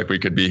I feel like we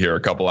could be here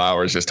a couple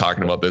hours just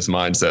talking about this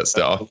mindset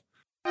stuff.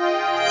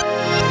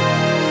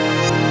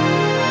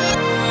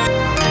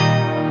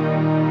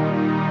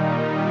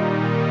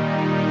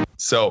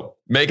 So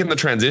making the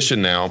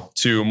transition now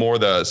to more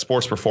the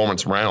sports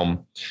performance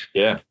realm.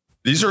 Yeah.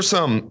 These are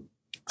some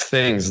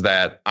things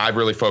that I've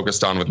really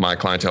focused on with my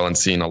clientele and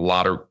seen a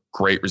lot of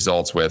great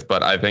results with,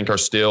 but I think are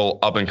still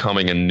up and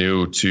coming and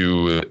new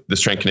to the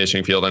strength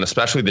conditioning field, and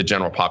especially the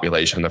general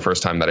population. The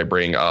first time that I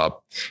bring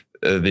up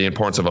the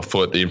importance of a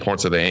foot, the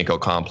importance of the ankle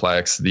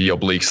complex, the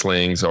oblique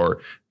slings,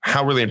 or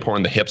how really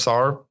important the hips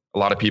are. A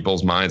lot of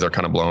people's minds are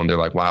kind of blown. They're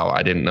like, wow,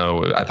 I didn't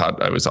know. I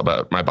thought it was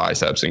about my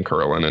biceps and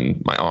curling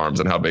and my arms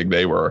and how big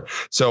they were.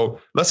 So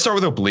let's start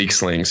with oblique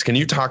slings. Can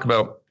you talk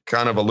about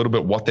kind of a little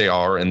bit what they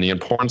are and the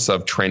importance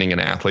of training an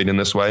athlete in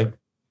this way?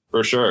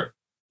 For sure.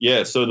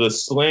 Yeah. So the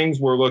slings,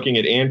 we're looking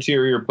at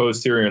anterior,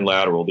 posterior, and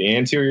lateral. The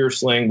anterior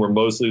sling, we're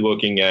mostly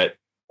looking at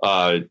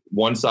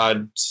one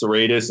side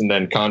serratus and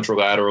then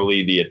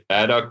contralaterally the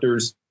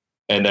adductors.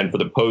 And then for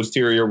the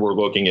posterior, we're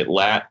looking at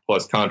lat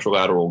plus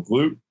contralateral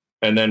glute.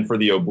 And then for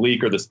the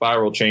oblique or the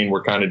spiral chain,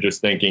 we're kind of just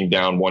thinking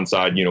down one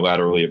side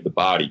unilaterally of the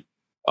body.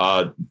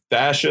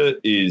 Fascia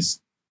is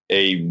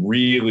a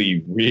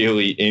really,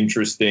 really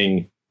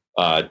interesting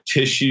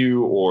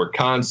tissue or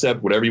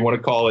concept, whatever you want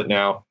to call it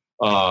now,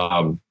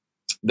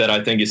 that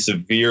I think is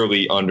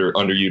severely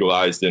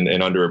underutilized and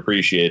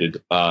underappreciated.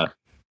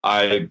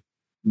 I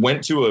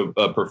went to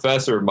a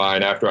professor of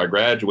mine after I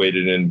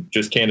graduated and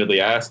just candidly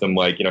asked him,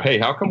 like, hey,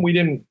 how come we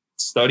didn't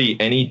study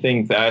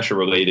anything fascia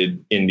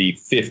related in the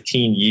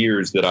 15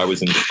 years that I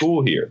was in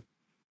school here?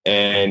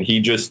 And he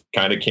just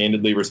kind of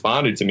candidly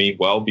responded to me,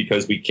 well,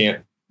 because we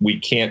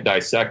can't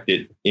dissect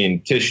it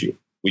in tissue.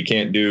 We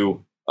can't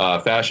do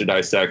fascia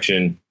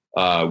dissection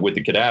with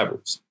the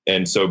cadavers.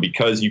 And so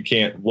because you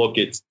can't look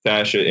at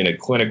fascia in a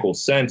clinical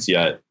sense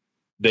yet,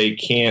 they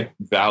can't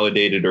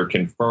validate it or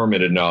confirm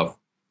it enough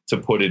to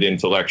put it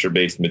into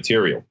lecture-based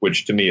material,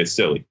 which to me is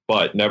silly.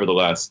 But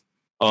nevertheless,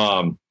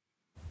 to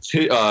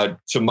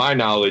my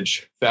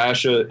knowledge,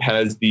 fascia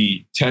has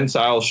the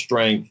tensile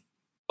strength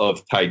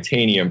of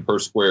titanium per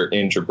square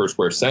inch or per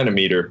square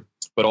centimeter,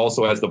 but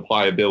also has the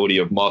pliability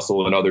of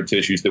muscle and other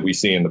tissues that we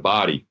see in the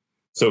body.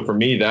 So for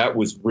me, that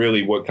was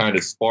really what kind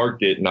of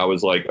sparked it. And I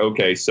was like,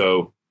 okay,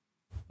 so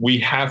we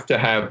have to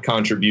have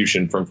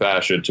contribution from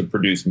fascia to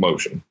produce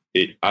motion.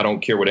 I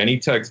don't care what any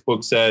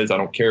textbook says. I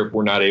don't care if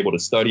we're not able to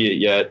study it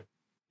yet.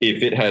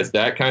 If it has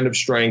that kind of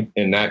strength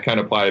and that kind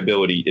of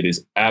pliability, it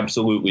is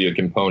absolutely a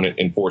component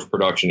in force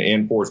production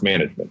and force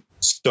management.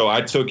 So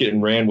I took it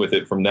and ran with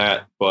it from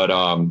that. But,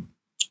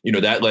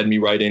 that led me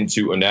right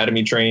into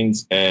anatomy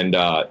trains. And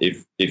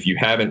if you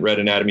haven't read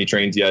Anatomy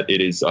Trains yet,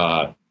 it is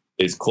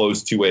as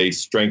close to a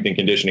strength and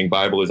conditioning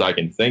Bible as I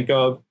can think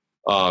of.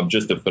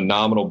 Just a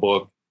phenomenal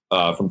book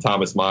from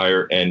Thomas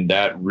Meyer. And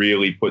that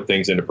really put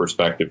things into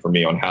perspective for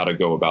me on how to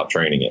go about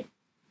training it.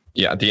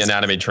 Yeah, the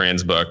Anatomy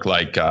Trains book,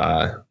 like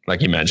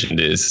you mentioned,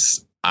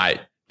 it's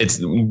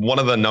one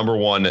of the number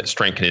one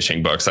strength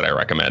conditioning books that I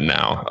recommend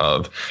now,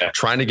 of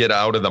trying to get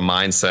out of the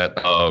mindset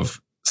of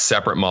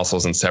separate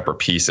muscles and separate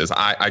pieces.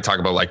 I talk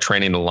about like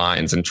training the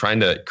lines and trying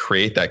to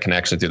create that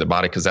connection through the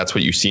body, because that's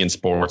what you see in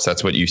sports.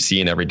 That's what you see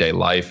in everyday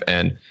life.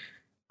 And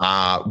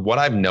what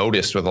I've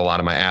noticed with a lot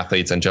of my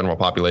athletes and general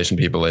population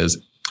people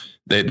is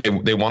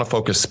they want to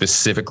focus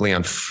specifically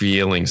on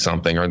feeling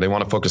something, or they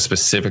want to focus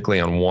specifically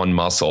on one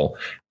muscle.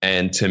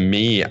 And to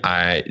me,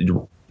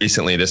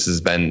 recently, this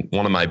has been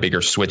one of my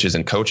bigger switches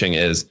in coaching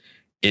is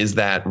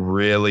that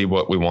really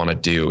what we want to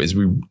do?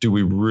 Do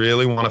we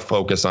really want to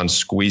focus on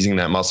squeezing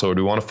that muscle, or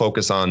do we want to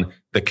focus on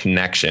the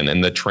connection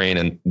and the train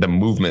and the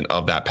movement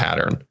of that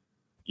pattern?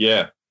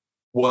 Yeah.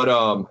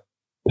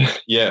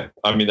 Yeah,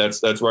 I mean,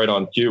 that's right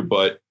on cue.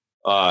 But,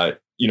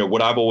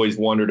 what I've always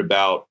wondered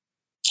about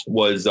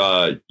was,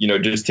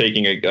 just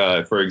taking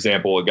for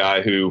example, a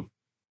guy who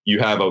you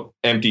have an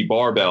empty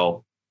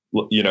barbell,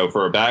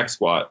 for a back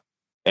squat,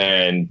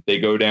 and they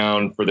go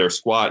down for their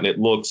squat and it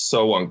looks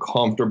so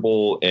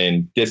uncomfortable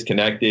and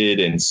disconnected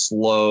and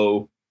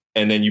slow.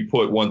 And then you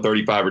put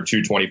 135 or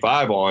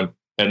 225 on,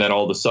 and then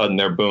all of a sudden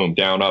they're boom,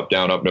 down, up,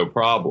 no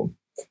problem.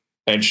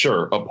 And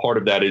sure, a part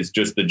of that is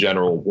just the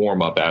general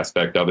warm up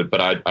aspect of it.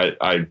 But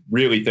I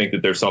really think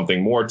that there's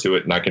something more to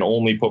it. And I can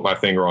only put my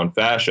finger on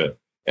fascia.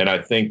 And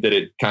I think that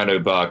it kind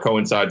of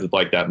coincides with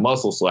like that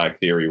muscle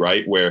slack theory,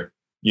 right? Where,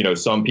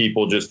 some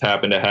people just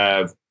happen to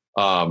have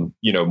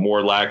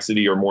more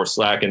laxity or more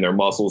slack in their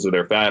muscles or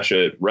their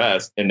fascia at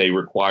rest, and they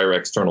require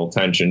external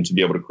tension to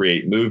be able to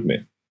create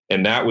movement.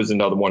 And that was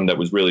another one that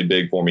was really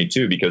big for me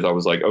too, because I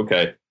was like,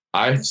 okay,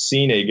 I've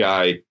seen a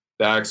guy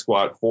back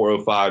squat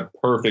 405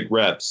 perfect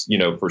reps,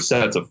 for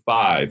sets of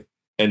 5.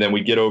 And then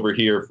we get over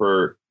here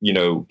for,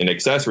 an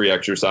accessory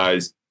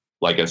exercise,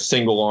 like a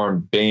single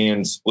arm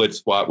band split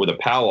squat with a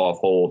pow off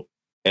hold,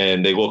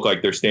 and they look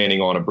like they're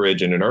standing on a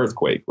bridge in an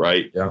earthquake.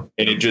 Right. Yeah.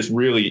 And it just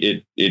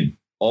really, it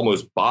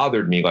almost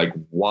bothered me. Like,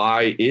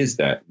 why is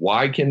that?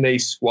 Why can they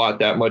squat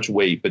that much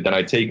weight? But then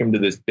I take them to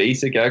this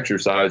basic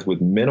exercise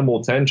with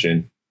minimal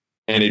tension,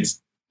 and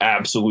it's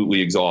absolutely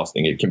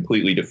exhausting. It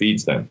completely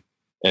defeats them.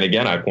 And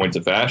again, I point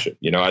to fascia.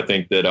 I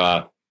think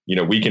that,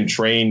 we can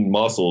train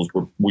muscles.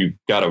 We've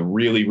got a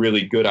really,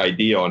 really good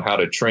idea on how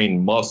to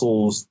train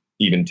muscles,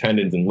 even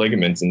tendons and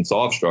ligaments and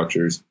soft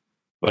structures.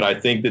 But I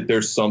think that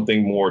there's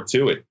something more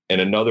to it. And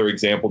another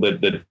example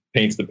that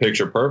paints the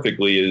picture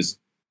perfectly is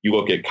you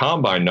look at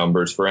combine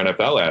numbers for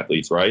NFL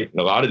athletes, right? And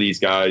a lot of these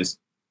guys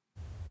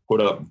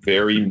put up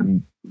very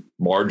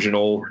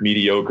marginal,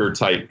 mediocre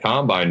type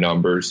combine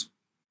numbers,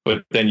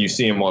 but then you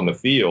see them on the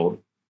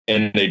field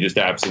and they just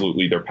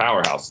absolutely, they're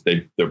powerhouse.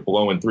 They're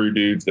blowing through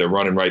dudes. They're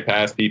running right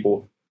past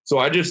people. So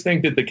I just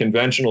think that the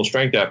conventional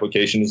strength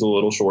application is a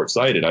little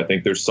short-sighted. I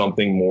think there's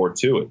something more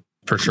to it.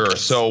 For sure.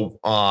 So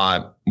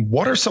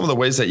what are some of the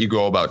ways that you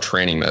go about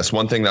training this?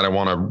 One thing that I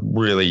want to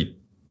really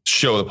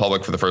show the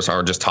public for the first time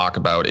or just talk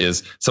about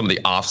is some of the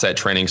offset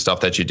training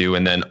stuff that you do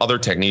and then other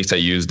techniques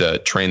that you use to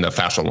train the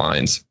fascial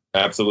lines.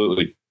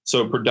 Absolutely.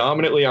 So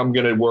predominantly, I'm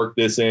going to work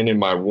this in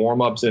my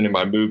warm-ups and in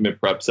my movement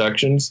prep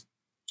sections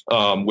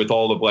with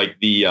all of like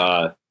the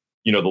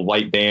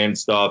light band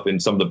stuff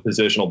and some of the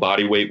positional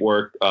body weight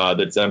work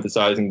that's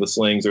emphasizing the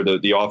slings or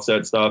the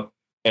offset stuff.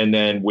 And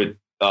then with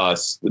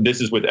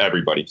this is with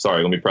everybody.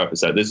 Sorry, let me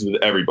preface that. This is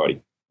with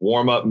everybody.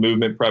 Warm up,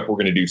 movement prep. We're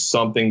going to do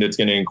something that's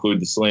going to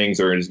include the slings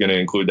or is going to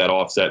include that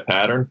offset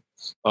pattern.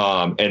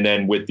 And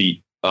then with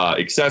the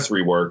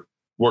accessory work,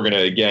 we're going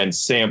to, again,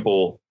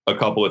 sample a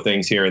couple of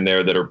things here and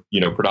there that are,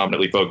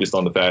 predominantly focused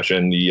on the fascia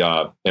and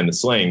the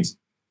slings.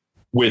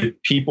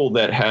 With people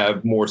that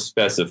have more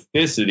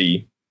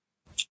specificity,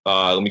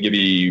 let me give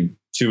you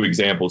two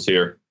examples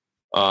here.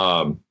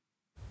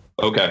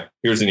 Okay,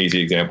 here's an easy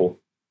example.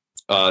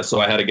 So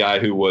I had a guy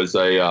who was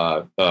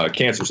a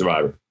cancer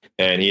survivor,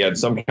 and he had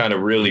some kind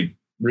of really,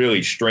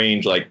 really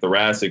strange, like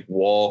thoracic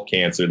wall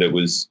cancer that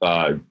was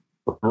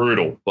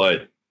brutal.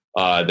 But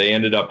they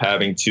ended up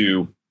having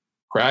to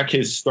crack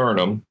his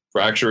sternum,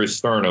 fracture his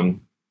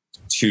sternum,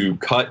 to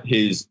cut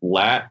his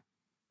lat,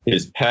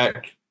 his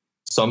pec,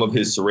 some of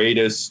his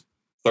serratus,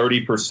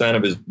 30%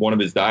 of one of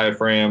his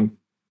diaphragm,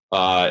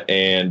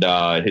 and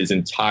his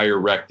entire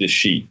rectus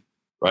sheath,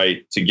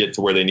 right, to get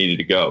to where they needed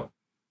to go.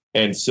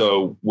 And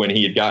so when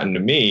he had gotten to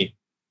me,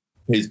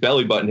 his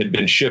belly button had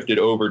been shifted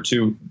over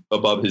to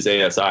above his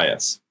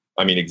ASIS.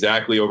 I mean,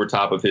 exactly over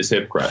top of his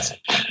hip crest.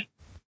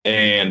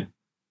 And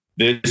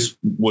this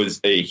was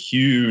a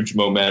huge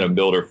momentum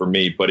builder for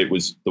me, but it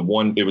was the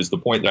point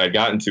that I had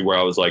gotten to where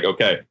I was like,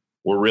 okay,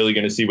 we're really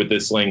going to see what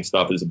this sling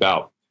stuff is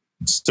about.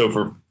 So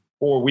for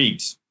 4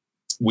 weeks,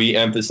 we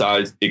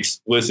emphasized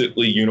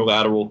explicitly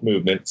unilateral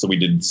movement. So we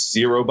did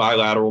zero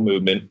bilateral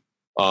movement.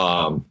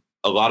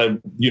 A lot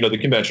of, the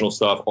conventional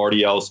stuff,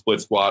 RDL,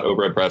 split squat,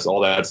 overhead press,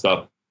 all that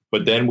stuff.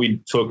 But then we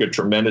took a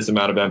tremendous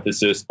amount of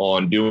emphasis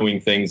on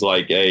doing things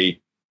like a,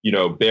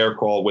 bear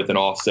crawl with an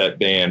offset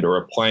band or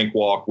a plank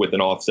walk with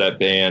an offset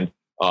band,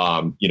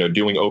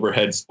 doing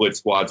overhead split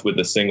squats with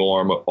a single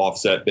arm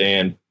offset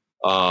band,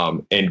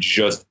 and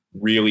just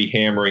really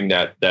hammering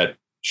that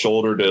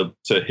shoulder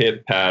to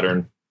hip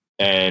pattern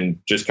and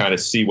just kind of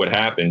see what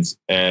happens.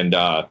 And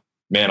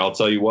man, I'll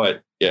tell you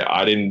what,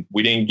 yeah,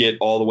 we didn't get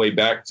all the way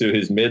back to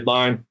his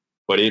midline,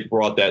 but it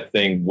brought that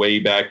thing way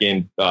back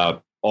in,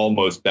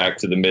 almost back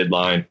to the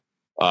midline.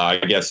 I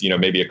guess,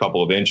 maybe a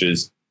couple of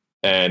inches.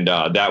 And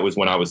that was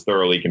when I was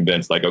thoroughly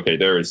convinced, like, okay,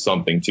 there is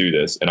something to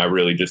this. And I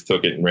really just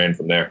took it and ran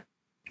from there.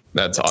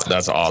 That's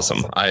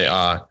awesome.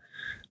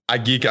 I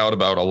geek out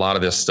about a lot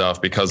of this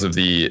stuff because of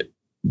the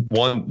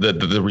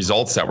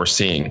results that we're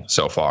seeing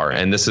so far.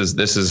 And this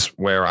is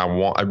where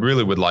I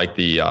really would like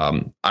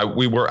I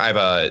have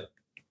a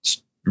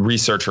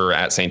researcher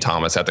at St.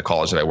 Thomas at the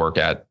college that I work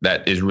at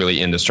that is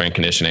really into strength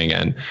conditioning.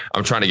 And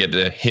I'm trying to get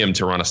him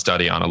to run a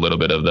study on a little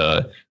bit of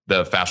the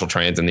fascial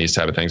trains and these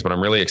type of things. But I'm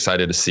really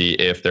excited to see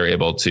if they're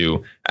able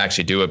to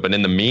actually do it. But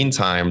in the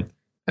meantime,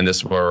 and this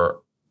is where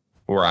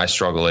I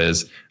struggle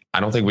is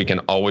I don't think we can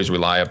always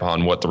rely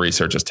upon what the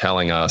research is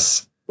telling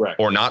us. Right.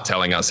 Or not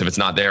telling us if it's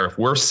not there. If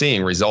we're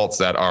seeing results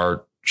that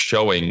are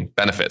showing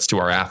benefits to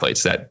our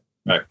athletes that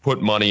put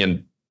money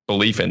and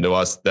belief into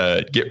us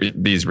that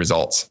get these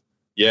results.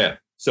 Yeah.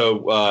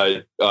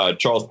 So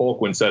Charles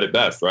Poliquin said it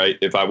best, right?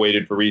 If I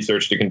waited for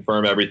research to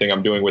confirm everything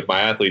I'm doing with my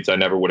athletes, I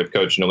never would have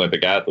coached an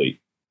Olympic athlete,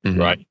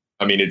 right?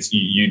 I mean, it's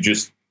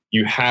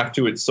you have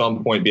to at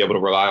some point be able to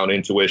rely on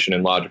intuition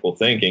and logical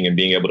thinking and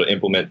being able to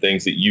implement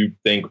things that you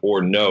think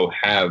or know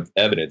have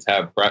evidence,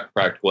 have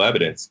practical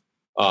evidence.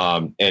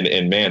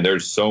 And man,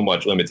 there's so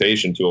much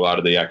limitation to a lot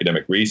of the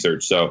academic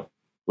research. So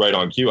right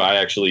on cue, I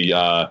actually,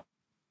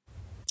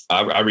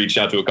 I reached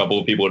out to a couple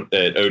of people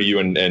at ODU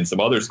and some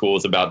other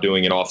schools about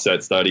doing an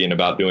offset study and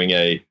about doing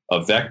a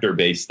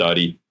vector-based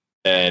study,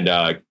 and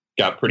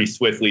got pretty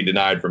swiftly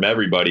denied from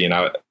everybody. And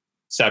I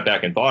sat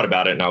back and thought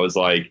about it, and I was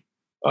like,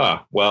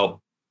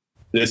 well,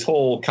 this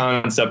whole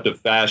concept of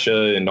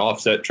fascia and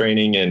offset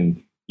training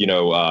and,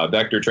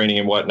 vector training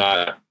and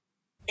whatnot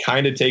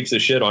kind of takes a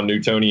shit on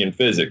Newtonian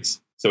physics.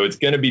 So it's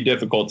going to be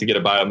difficult to get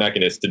a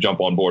biomechanist to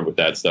jump on board with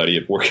that study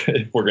if we're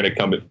going to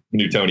come at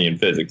Newtonian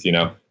physics,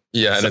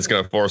 Yeah, and it's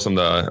going to force them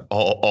to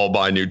all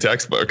buy new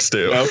textbooks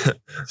too.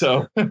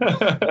 So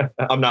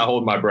I'm not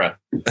holding my breath.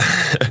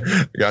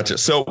 Gotcha.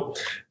 So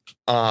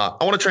I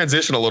want to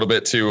transition a little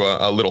bit to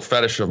a little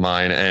fetish of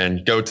mine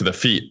and go to the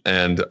feet.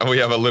 And we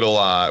have a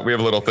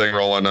little thing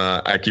rolling.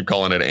 I keep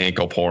calling it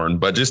ankle porn,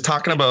 but just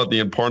talking about the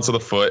importance of the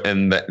foot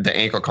and the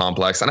ankle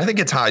complex. And I think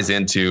it ties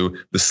into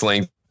the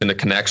sling and the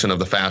connection of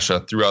the fascia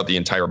throughout the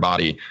entire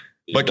body.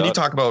 But can you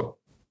talk about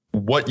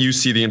what you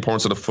see the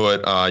importance of the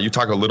foot? You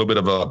talk a little bit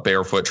about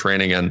barefoot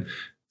training and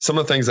some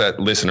of the things that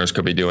listeners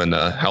could be doing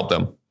to help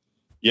them.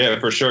 Yeah,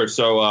 for sure.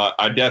 So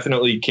I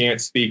definitely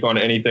can't speak on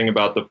anything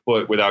about the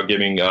foot without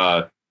giving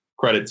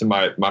credit to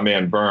my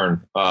man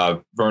Vernon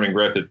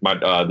Griffith,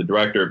 the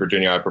director of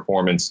Virginia High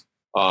Performance.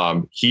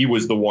 He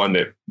was the one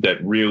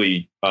that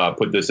really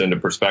put this into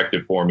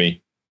perspective for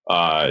me,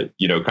 kind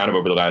of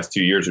over the last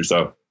 2 years or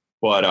so.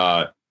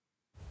 But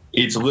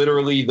it's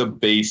literally the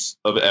base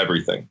of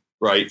everything,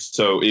 right?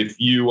 So if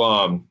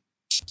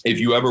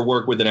you ever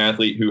work with an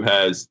athlete who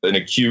has an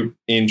acute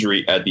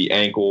injury at the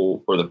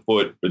ankle or the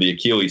foot or the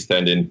Achilles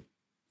tendon,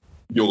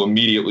 you'll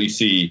immediately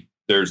see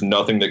there's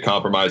nothing that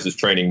compromises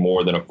training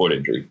more than a foot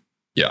injury.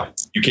 Yeah.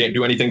 You can't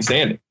do anything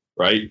standing,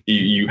 right?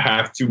 You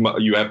have to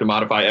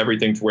modify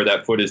everything to where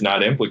that foot is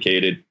not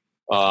implicated.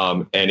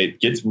 And it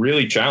gets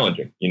really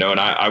challenging, and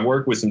I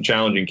work with some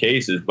challenging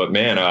cases, but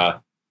man,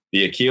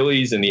 the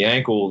Achilles and the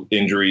ankle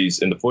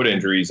injuries and the foot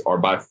injuries are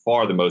by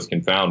far the most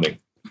confounding.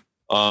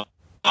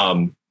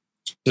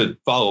 To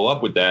follow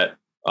up with that,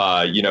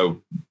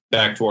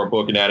 back to our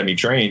book, Anatomy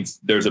Trains,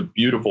 there's a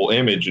beautiful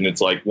image, and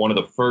it's like one of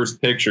the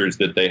first pictures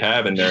that they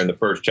have in there in the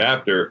first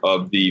chapter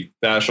of the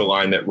fascia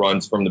line that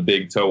runs from the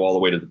big toe all the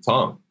way to the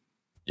tongue.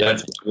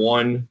 That's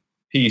one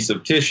piece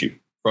of tissue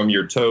from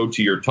your toe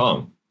to your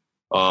tongue,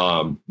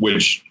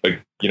 which,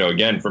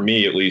 again, for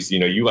me, at least,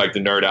 you like to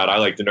nerd out. I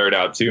like to nerd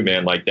out too,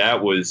 man. Like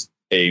that was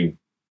a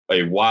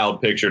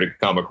wild picture to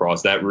come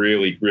across. That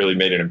really, really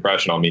made an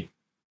impression on me.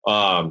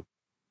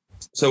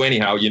 So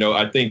anyhow,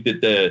 I think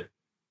that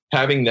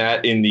having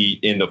that in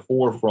the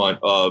forefront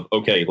of,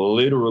 okay,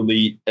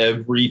 literally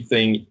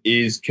everything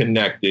is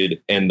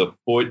connected and the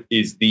foot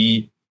is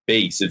the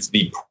base. It's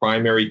the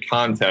primary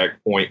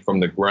contact point from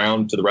the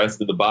ground to the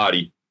rest of the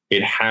body.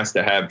 It has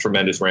to have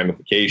tremendous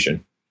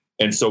ramification.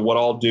 And so what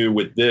I'll do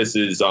with this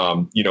is,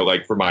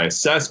 like for my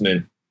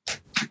assessment,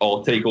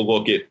 I'll take a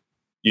look at,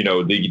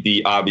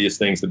 the obvious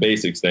things, the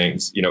basics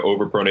things,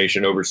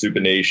 overpronation,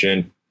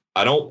 oversupination.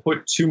 I don't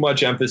put too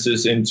much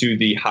emphasis into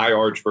the high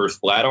arch versus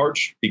flat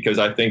arch because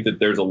I think that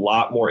there's a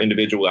lot more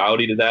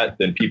individuality to that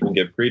than people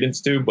give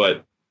credence to.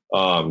 But,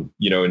 and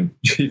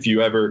if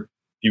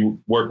you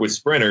work with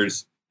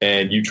sprinters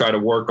and you try to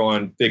work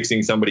on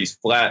fixing somebody's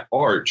flat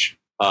arch,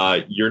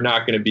 you're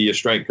not going to be a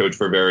strength coach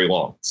for very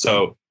long.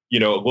 So,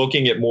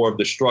 looking at more of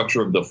the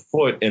structure of the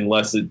foot and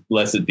less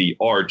at the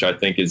arch, I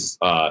think is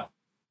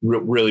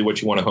really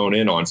what you want to hone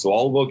in on. So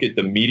I'll look at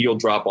the medial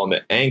drop on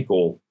the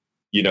ankle,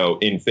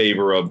 in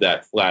favor of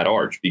that flat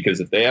arch, because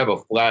if they have a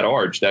flat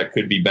arch, that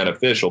could be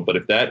beneficial. But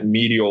if that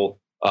medial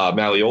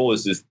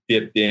malleolus is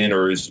dipped in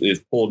or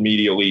is pulled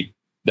medially,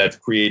 that's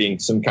creating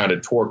some kind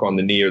of torque on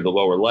the knee or the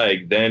lower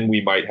leg, then we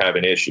might have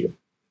an issue.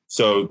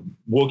 So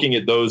looking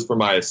at those for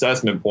my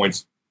assessment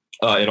points,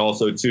 and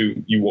also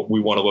too, we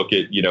want to look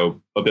at,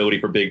 ability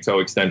for big toe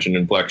extension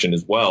and flexion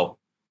as well,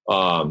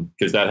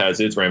 because that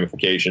has its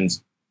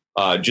ramifications.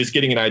 Just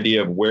getting an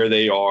idea of where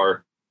they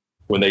are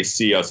when they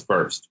see us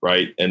first,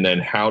 right? And then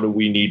how do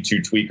we need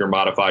to tweak or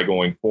modify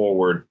going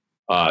forward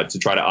to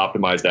try to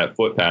optimize that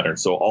foot pattern?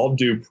 So I'll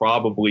do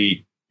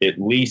probably at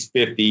least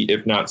 50,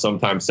 if not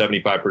sometimes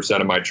 75%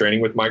 of my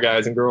training with my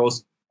guys and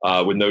girls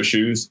with no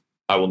shoes.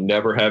 I will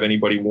never have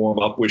anybody warm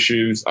up with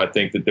shoes. I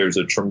think that there's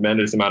a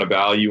tremendous amount of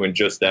value in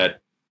just that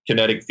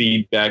kinetic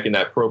feedback and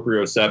that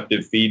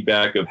proprioceptive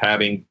feedback of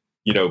having,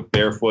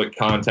 barefoot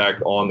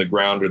contact on the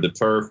ground or the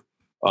turf.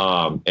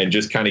 And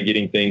just kind of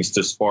getting things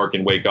to spark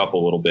and wake up a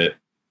little bit.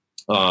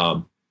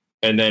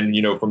 And then,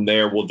 from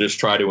there, we'll just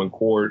try to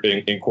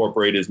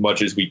incorporate as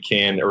much as we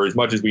can, or as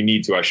much as we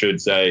need to, I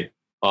should say,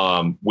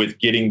 with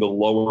getting the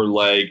lower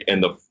leg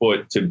and the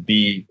foot to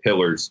be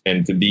pillars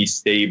and to be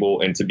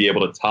stable and to be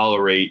able to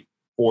tolerate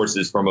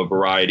forces from a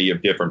variety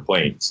of different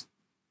planes.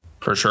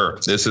 For sure.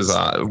 This is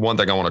one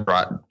thing I want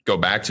to go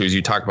back to is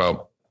you talk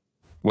about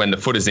when the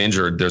foot is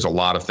injured, there's a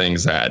lot of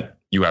things that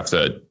you have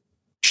to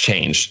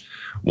change.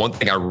 One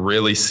thing I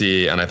really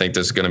see, and I think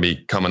this is going to be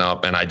coming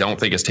up, and I don't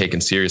think it's taken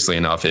seriously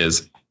enough,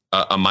 is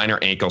a minor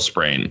ankle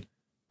sprain.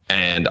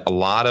 And a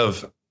lot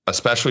of,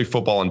 especially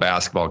football and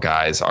basketball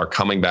guys, are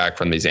coming back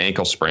from these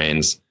ankle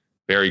sprains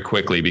very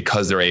quickly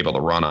because they're able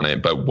to run on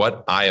it. But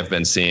what I have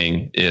been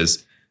seeing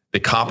is the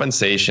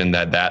compensation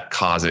that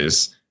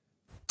causes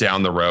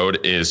down the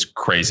road is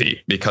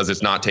crazy because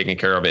it's not taken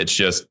care of. It's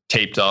just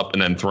taped up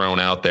and then thrown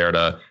out there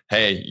to,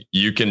 hey,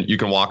 you can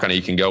walk on it,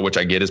 you can go, which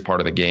I get is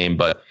part of the game.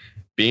 But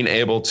being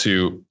able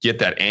to get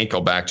that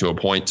ankle back to a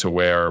point to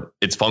where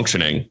it's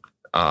functioning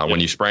when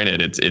you sprain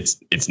it,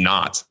 it's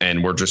not.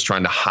 And we're just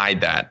trying to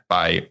hide that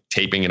by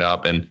taping it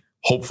up, and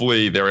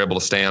hopefully they're able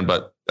to stand.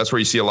 But that's where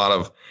you see a lot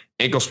of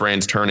ankle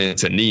sprains turn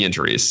into knee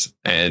injuries,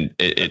 and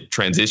it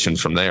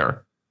transitions from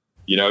there.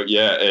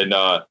 Yeah. And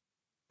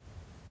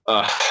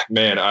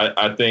Man,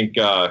 I think,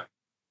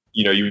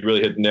 you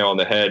really hit the nail on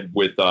the head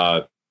with,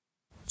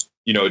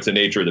 it's the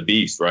nature of the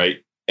beast,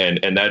 right?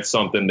 And that's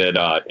something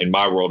that in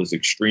my world is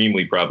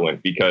extremely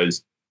prevalent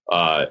because,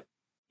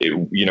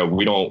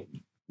 we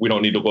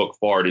don't need to look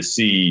far to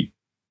see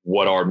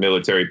what our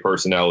military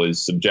personnel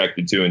is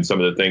subjected to and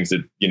some of the things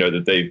that,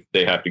 that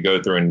they have to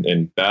go through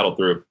and battle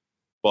through.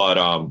 But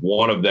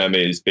one of them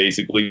is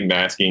basically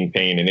masking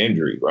pain and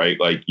injury, right?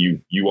 Like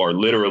you are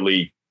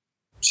literally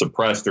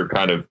suppressed or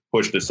kind of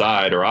pushed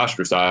aside or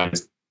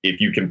ostracized if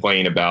you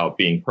complain about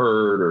being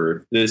hurt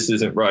or this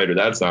isn't right or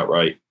that's not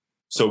right.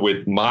 So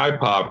with my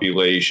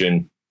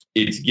population,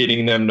 it's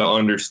getting them to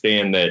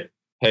understand that,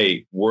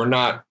 hey, we're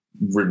not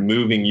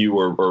removing you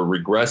or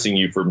regressing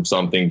you from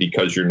something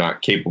because you're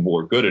not capable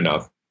or good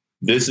enough.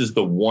 This is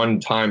the one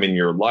time in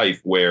your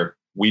life where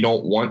we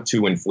don't want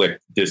to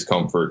inflict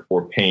discomfort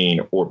or pain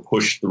or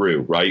push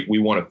through, right? We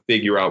want to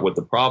figure out what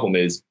the problem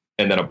is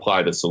and then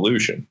apply the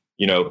solution,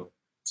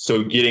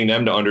 So getting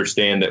them to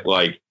understand that,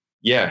 like,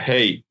 yeah,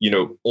 hey,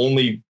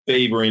 only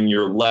favoring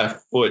your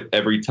left foot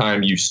every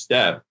time you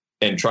step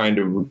and trying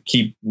to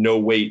keep no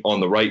weight on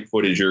the right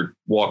foot as you're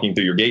walking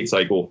through your gait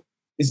cycle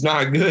is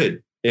not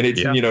good. And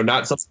it's,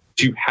 not something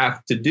that you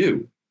have to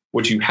do.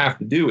 What you have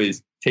to do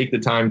is take the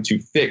time to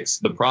fix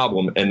the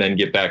problem and then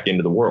get back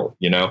into the world,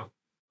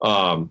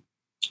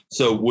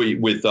 So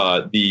with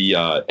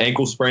the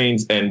ankle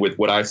sprains and with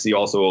what I see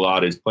also a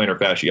lot is plantar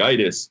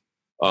fasciitis,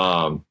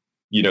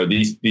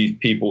 these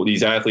people,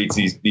 these athletes,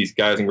 these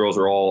guys and girls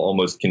are all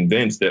almost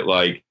convinced that,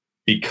 like,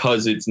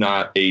 because it's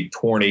not a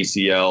torn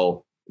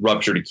ACL,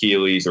 ruptured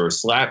Achilles, or a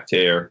slap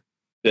tear,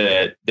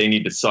 that they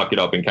need to suck it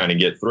up and kind of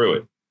get through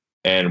it.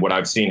 And what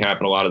I've seen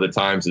happen a lot of the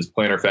times is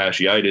plantar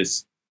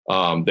fasciitis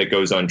that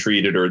goes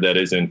untreated or that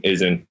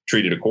isn't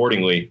treated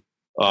accordingly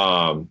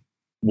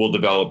will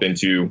develop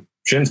into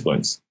shin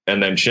splints.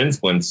 And then shin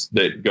splints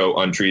that go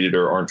untreated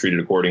or aren't treated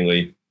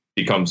accordingly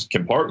becomes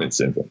compartment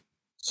syndrome.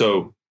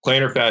 So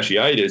plantar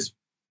fasciitis,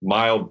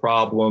 mild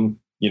problem,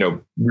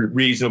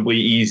 reasonably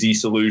easy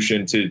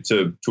solution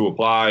to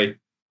apply.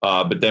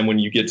 But then when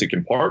you get to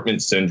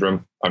compartment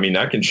syndrome, I mean,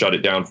 that can shut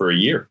it down for a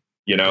year,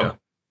 Yeah.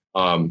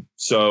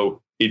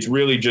 So it's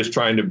really just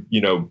trying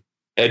to,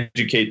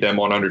 educate them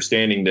on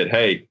understanding that,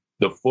 hey,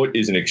 the foot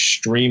is an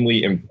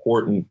extremely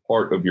important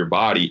part of your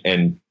body.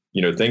 And,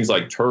 things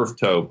like turf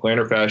toe,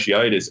 plantar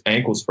fasciitis,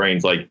 ankle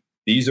sprains, like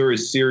these are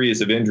as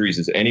serious of injuries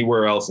as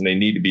anywhere else, and they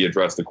need to be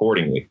addressed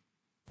accordingly.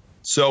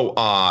 So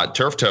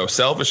turf toe,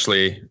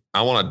 selfishly,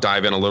 I want to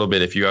dive in a little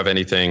bit. If you have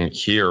anything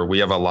here, we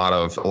have a lot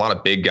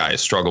of big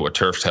guys struggle with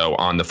turf toe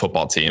on the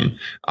football team.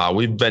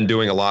 We've been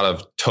doing a lot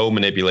of toe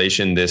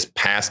manipulation this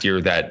past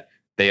year that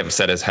they have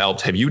said has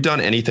helped. Have you done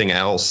anything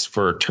else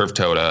for turf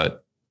toe to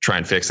try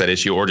and fix that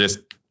issue or just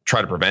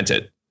try to prevent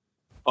it?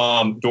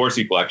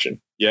 Dorsiflexion.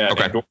 Yeah.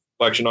 Okay.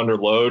 Dorsiflexion under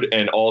load.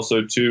 And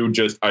also too,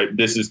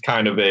 this is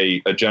kind of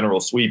a general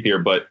sweep here,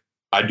 but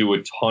I do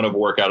a ton of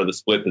work out of the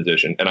split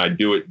position, and I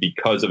do it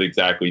because of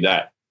exactly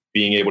that,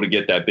 being able to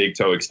get that big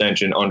toe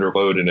extension under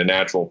load in a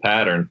natural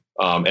pattern.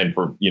 And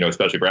for,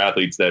 especially for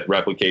athletes that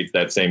replicates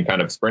that same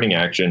kind of sprinting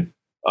action,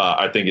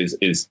 I think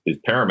is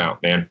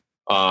paramount, man.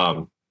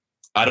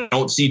 I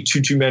don't see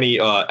too many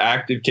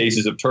active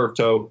cases of turf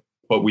toe,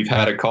 but we've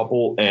had a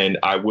couple, and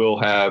I will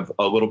have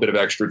a little bit of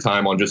extra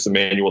time on just some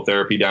manual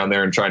therapy down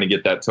there and trying to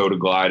get that toe to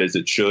glide as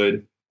it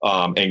should,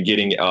 and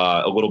getting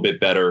a little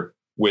bit better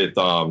with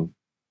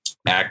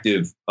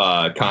active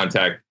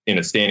contact in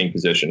a standing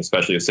position,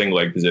 especially a single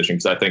leg position.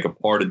 Because I think a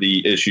part of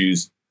the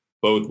issues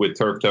both with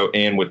turf toe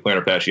and with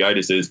plantar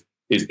fasciitis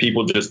is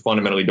people just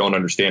fundamentally don't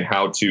understand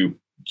how to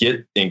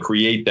get and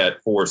create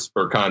that force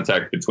or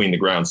contact between the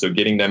ground. So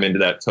getting them into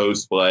that toe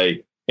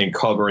splay and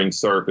covering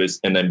surface,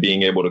 and then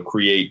being able to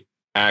create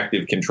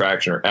active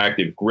contraction or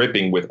active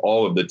gripping with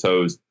all of the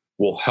toes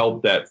will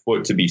help that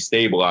foot to be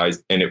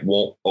stabilized, and it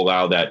won't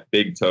allow that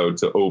big toe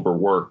to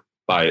overwork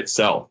by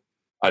itself.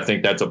 I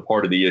think that's a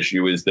part of the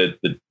issue, is that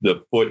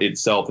the foot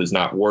itself is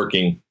not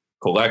working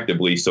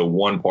collectively. So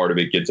one part of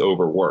it gets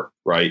overworked,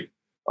 right?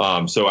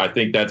 So I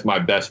think that's my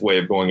best way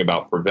of going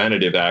about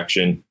preventative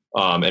action.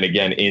 And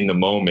again, in the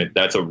moment,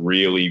 that's a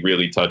really,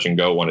 really touch and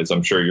go one, as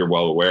I'm sure you're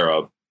well aware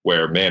of,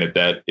 where, man, if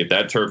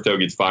that turf toe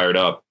gets fired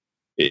up,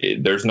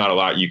 there's not a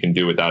lot you can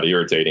do without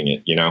irritating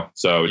it,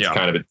 So it's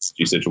kind of a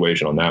sticky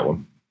situation on that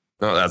one.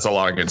 No, that's a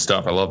lot of good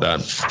stuff. I love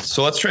that.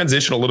 So let's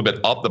transition a little bit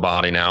up the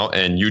body now.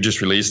 And you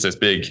just released this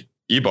big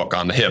ebook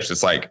on the hips.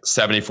 It's like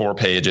 74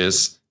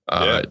 pages,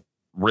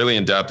 really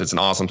in depth. It's an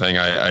awesome thing.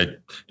 I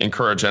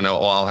encourage, and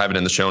I'll have it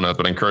in the show notes,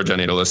 but I encourage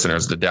any of the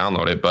listeners to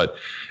download it. But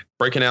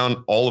breaking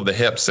down all of the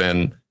hips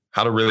and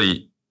how to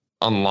really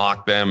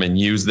unlock them and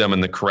use them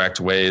in the correct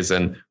ways.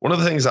 And one of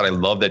the things that I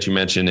love that you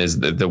mentioned is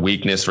the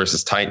weakness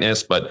versus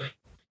tightness. But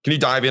can you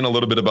dive in a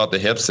little bit about the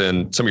hips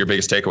and some of your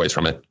biggest takeaways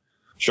from it?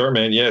 Sure,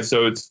 man. Yeah.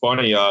 So it's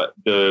funny.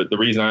 The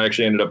reason I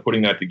actually ended up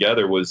putting that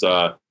together was,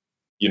 my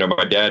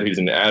dad, who's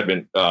an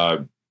avid,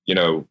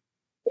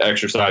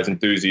 exercise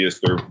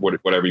enthusiast, or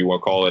whatever you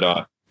want to call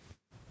it.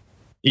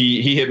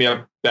 He hit me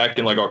up back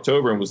in like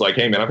October and was like,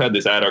 hey, man, I've had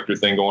this adductor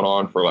thing going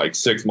on for like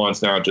 6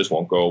 months now. It just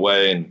won't go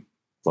away. And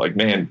it's like,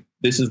 man,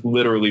 this is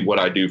literally what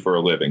I do for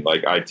a living.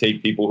 Like, I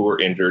take people who are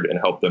injured and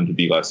help them to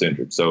be less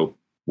injured. So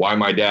why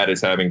my dad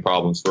is having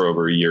problems for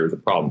over a year is a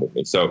problem with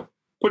me. So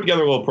put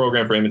together a little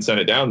program for him and sent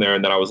it down there.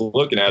 And then I was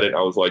looking at it and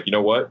I was like, you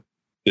know what?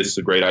 This is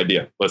a great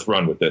idea. Let's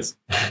run with this.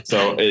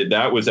 So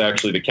that was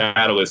actually the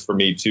catalyst for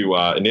me to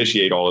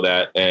initiate all of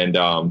that.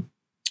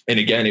 And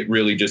again, it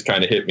really just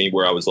kind of hit me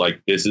where I was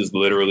like, this is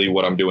literally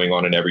what I'm doing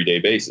on an everyday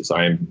basis.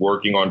 I am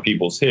working on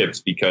people's hips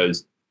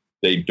because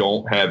they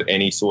don't have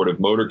any sort of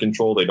motor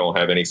control. They don't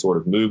have any sort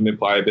of movement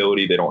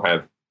pliability. They don't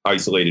have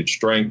isolated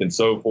strength and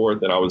so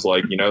forth. And I was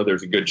like,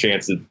 there's a good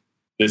chance that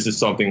this is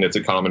something that's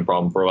a common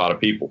problem for a lot of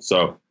people.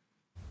 So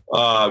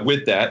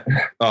with that,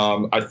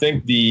 I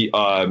think the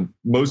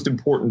most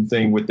important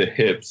thing with the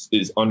hips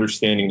is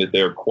understanding that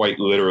they're quite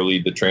literally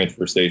the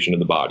transfer station of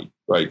the body,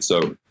 right?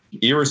 So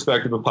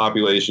irrespective of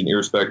population,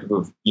 irrespective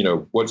of,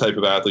 what type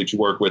of athlete you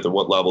work with or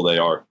what level they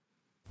are,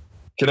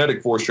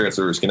 kinetic force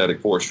transfer is kinetic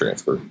force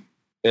transfer.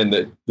 And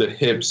the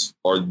hips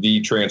are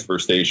the transfer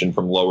station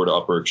from lower to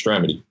upper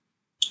extremity.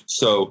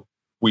 So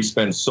we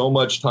spend so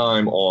much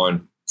time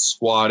on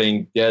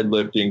squatting,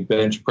 deadlifting,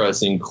 bench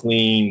pressing,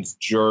 cleans,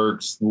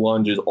 jerks,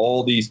 lunges,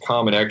 all these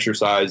common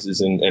exercises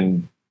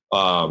and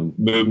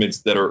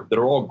movements that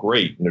are all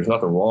great. And there's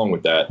nothing wrong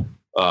with that.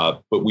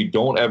 But we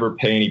don't ever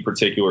pay any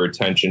particular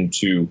attention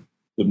to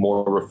the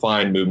more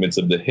refined movements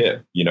of the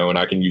hip, and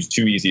I can use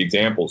two easy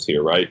examples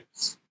here, right?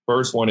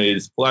 First one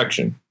is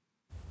flexion.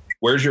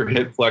 Where's your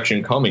hip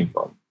flexion coming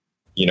from?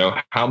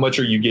 How much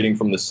are you getting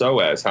from the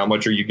psoas? How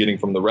much are you getting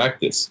from the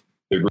rectus,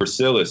 the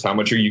gracilis? How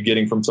much are you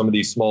getting from some of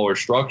these smaller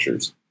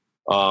structures?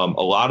 A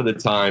lot of the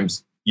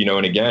times,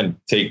 and again,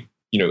 take,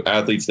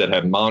 athletes that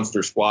have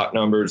monster squat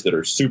numbers that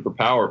are super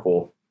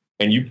powerful,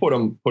 and you put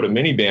a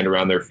mini band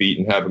around their feet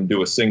and have them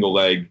do a single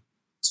leg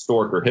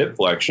stork or hip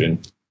flexion,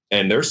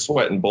 and they're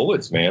sweating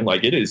bullets, man.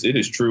 Like it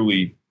is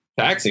truly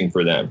taxing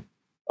for them.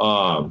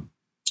 So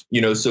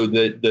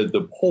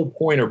the whole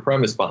point or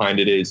premise behind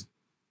it is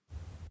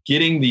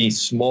getting the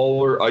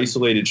smaller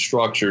isolated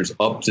structures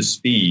up to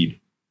speed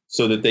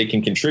so that they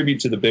can contribute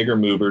to the bigger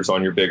movers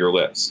on your bigger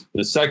lifts.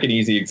 The second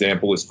easy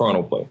example is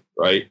frontal plane,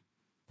 right?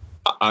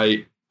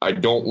 I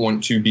don't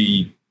want to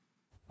be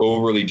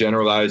overly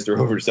generalized or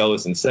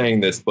overzealous in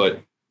saying this,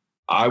 but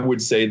I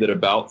would say that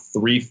about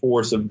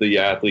 3/4 of the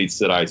athletes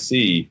that I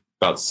see,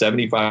 about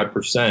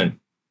 75%,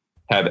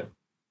 have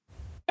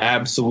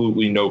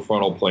absolutely no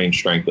frontal plane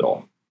strength at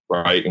all,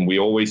 right? And we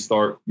always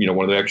start,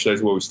 one of the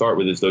exercises we always start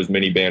with is those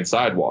mini band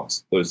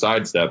sidewalks, those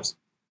side steps,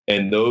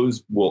 and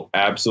those will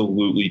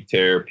absolutely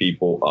tear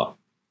people up,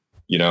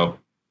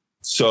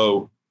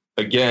 So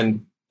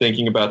again,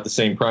 thinking about the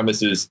same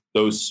premises,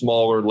 those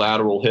smaller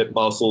lateral hip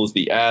muscles,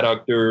 the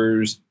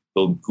adductors,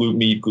 the glute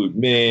med, glute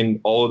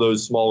min, all of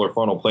those smaller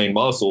frontal plane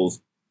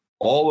muscles,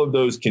 all of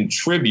those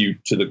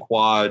contribute to the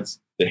quads,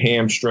 the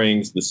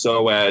hamstrings, the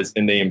psoas,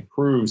 and they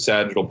improve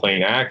sagittal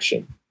plane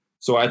action.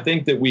 So I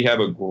think that we're at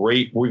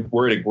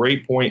a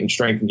great point in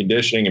strength and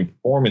conditioning and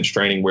performance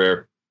training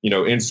where,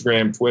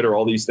 Instagram, Twitter,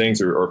 all these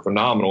things are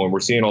phenomenal. And we're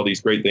seeing all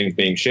these great things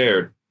being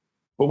shared.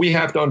 But we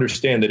have to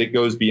understand that it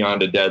goes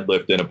beyond a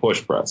deadlift and a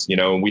push press,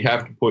 and we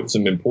have to put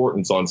some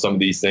importance on some of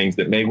these things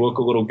that may look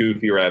a little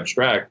goofy or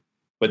abstract,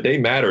 but they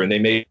matter and they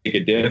make a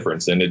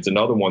difference. And it's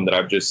another one that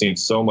I've just seen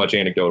so much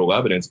anecdotal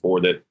evidence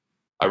for that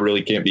I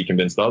really can't be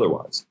convinced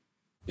otherwise.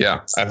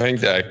 Yeah, I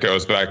think that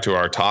goes back to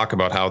our talk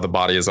about how the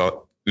body it's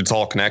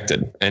all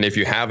connected. And if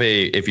you have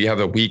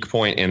a weak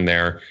point in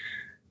there,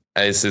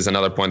 this is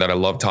another point that I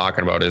love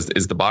talking about is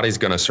the body's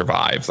going to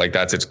survive. Like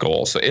that's its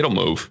goal. So it'll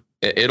move.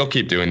 It'll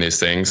keep doing these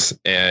things.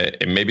 And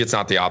maybe it's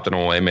not the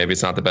optimal way. Maybe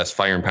it's not the best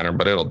firing pattern,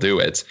 but it'll do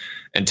it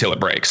until it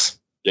breaks.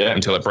 Yeah.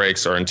 Until it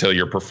breaks or until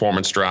your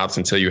performance drops,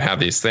 until you have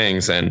these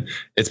things. And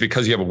it's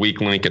because you have a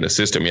weak link in the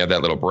system. You have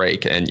that little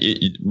break. And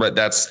but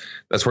that's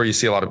where you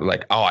see a lot of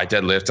like, oh, I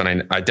deadlift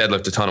and I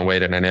deadlift a ton of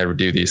weight and I never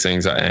do these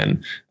things.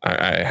 And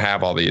I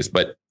have all these,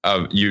 but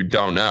you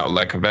don't know,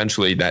 like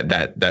eventually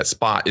that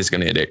spot is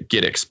going to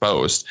get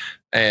exposed.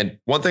 And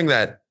one thing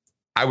that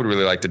I would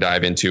really like to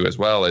dive into as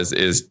well is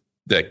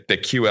the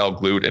QL,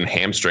 glute, and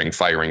hamstring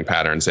firing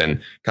patterns and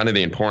kind of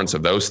the importance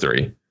of those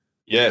three.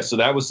 Yeah, so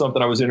that was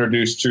something I was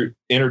introduced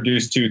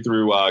to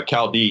through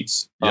Cal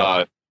Dietz.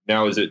 Now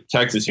is at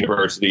Texas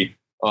University,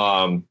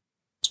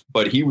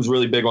 but he was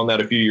really big on that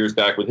a few years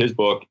back with his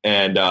book,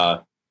 and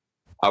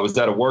I was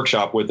at a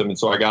workshop with him, and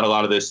so I got a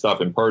lot of this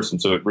stuff in person,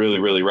 so it really,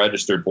 really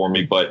registered for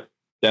me. But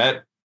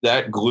that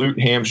glute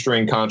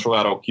hamstring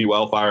contralateral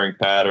QL firing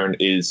pattern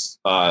is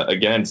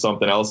again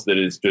something else that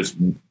is just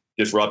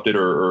disrupted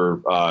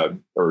or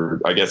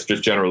I guess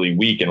just generally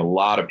weak in a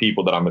lot of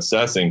people that I'm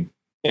assessing.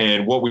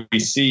 And what we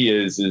see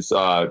is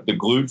the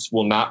glutes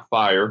will not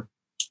fire.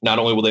 Not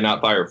only will they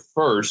not fire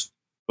first,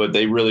 but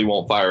they really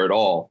won't fire at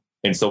all.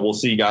 And so we'll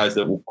see guys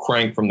that will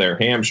crank from their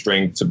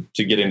hamstring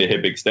to get into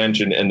hip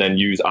extension and then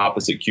use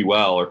opposite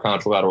QL or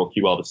contralateral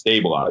QL to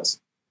stabilize.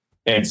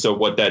 And so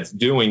what that's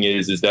doing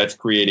is that's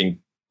creating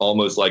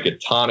almost like a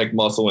tonic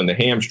muscle in the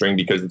hamstring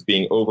because it's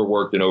being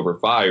overworked and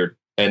overfired,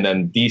 and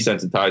then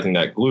desensitizing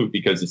that glute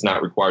because it's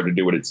not required to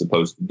do what it's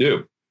supposed to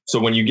do. So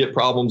when you get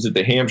problems at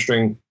the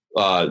hamstring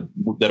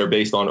that are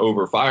based on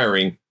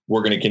overfiring,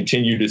 we're going to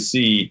continue to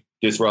see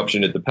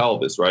disruption at the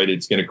pelvis, right?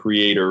 It's going to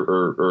create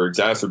or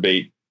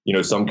exacerbate,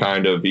 some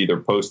kind of either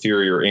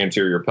posterior or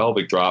anterior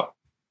pelvic drop.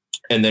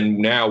 And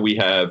then now we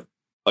have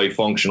a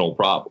functional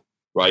problem,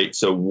 right?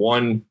 So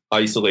one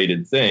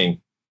isolated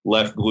thing,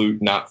 left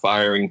glute not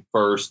firing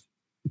first,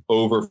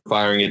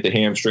 overfiring at the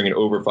hamstring and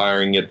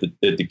overfiring at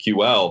the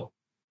QL,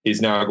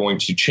 is now going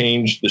to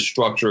change the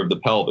structure of the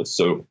pelvis.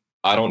 So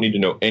I don't need to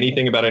know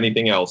anything about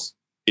anything else.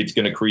 It's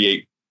going to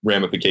create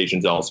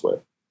ramifications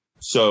elsewhere.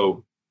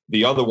 So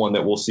the other one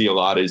that we'll see a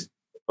lot is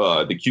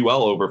the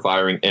QL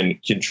overfiring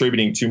and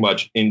contributing too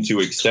much into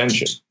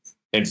extension.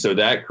 And so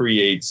that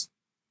creates,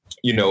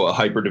 a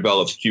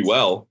hyperdeveloped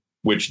QL,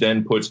 which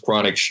then puts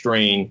chronic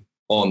strain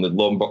on the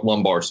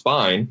lumbar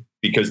spine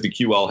because the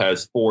QL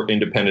has 4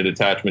 independent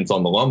attachments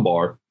on the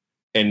lumbar.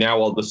 And now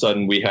all of a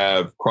sudden we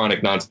have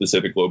chronic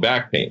nonspecific low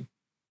back pain,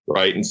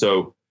 right? And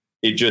so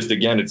it just,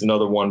 again, it's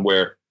another one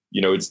where,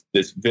 it's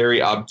this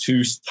very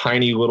obtuse,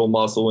 tiny little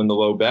muscle in the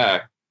low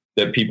back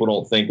that people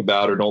don't think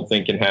about or don't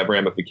think can have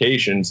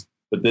ramifications.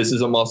 But this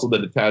is a muscle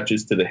that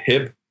attaches to the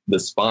hip, the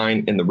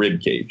spine, and the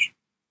rib cage.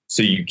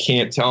 So you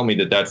can't tell me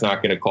that that's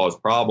not going to cause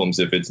problems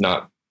if it's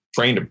not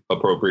trained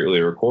appropriately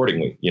or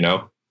accordingly,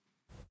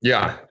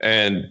 Yeah.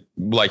 And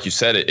like you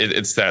said,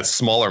 it's that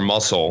smaller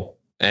muscle.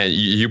 And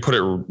you put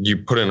it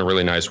in a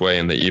really nice way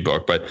in the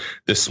ebook, but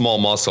this small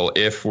muscle,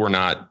 if we're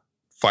not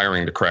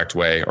firing the correct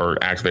way or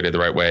activated the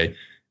right way,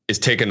 is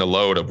taking the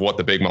load of what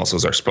the big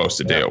muscles are supposed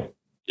to do.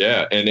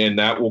 Yeah. And then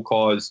that will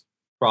cause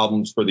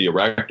problems for the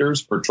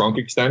erectors, for trunk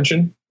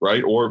extension,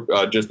 right? Or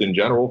just in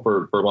general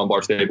for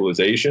lumbar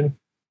stabilization.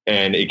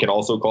 And it can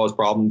also cause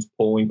problems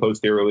pulling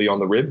posteriorly on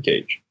the rib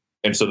cage.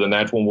 And so then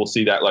that's when we'll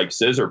see that like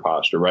scissor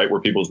posture, right? Where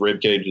people's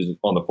rib cages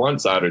on the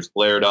front side is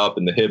flared up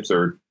and the hips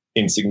are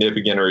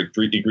insignificant or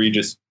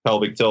egregious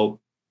pelvic tilt.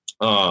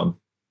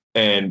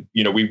 And,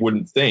 we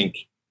wouldn't think,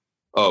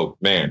 oh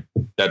man,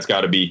 that's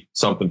got to be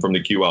something from the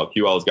QL.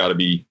 QL's got to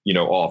be,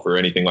 off or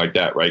anything like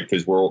that, right?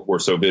 Because we're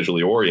so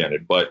visually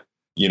oriented. But,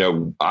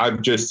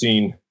 I've just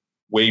seen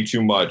way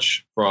too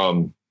much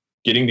from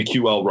getting the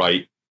QL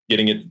right,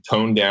 getting it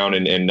toned down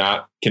and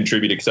not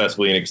contribute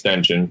excessively in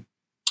extension,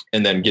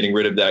 and then getting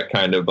rid of that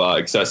kind of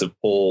excessive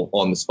pull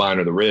on the spine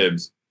or the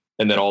ribs.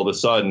 And then all of a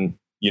sudden,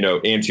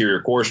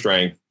 anterior core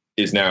strength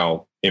is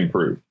now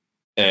improved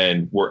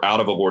and we're out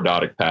of a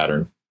lordotic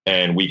pattern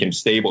and we can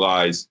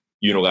stabilize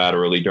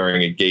unilaterally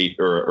during a gait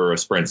or a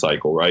sprint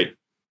cycle, right?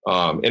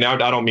 And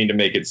I don't mean to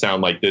make it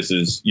sound like this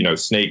is,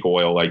 snake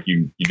oil, like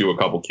you do a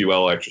couple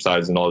QL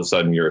exercises and all of a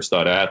sudden you're a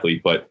stud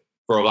athlete. But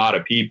for a lot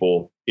of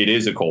people, it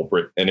is a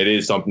culprit, and it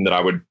is something that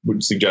I would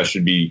suggest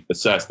should be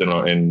assessed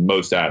in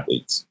most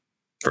athletes.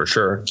 For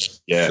sure.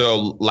 Yeah.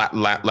 So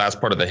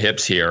last part of the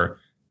hips here.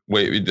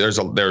 There's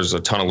a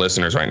ton of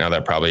listeners right now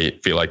that probably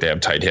feel like they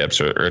have tight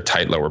hips or a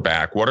tight lower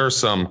back. What are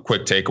some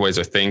quick takeaways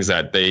or things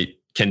that they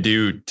can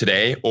do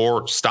today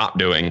or stop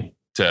doing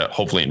to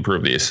hopefully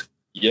improve these?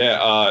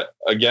 Yeah.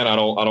 Again, I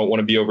don't want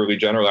to be overly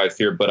generalized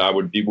here, but I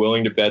would be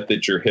willing to bet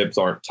that your hips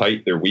aren't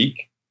tight; they're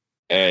weak.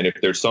 And if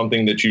there's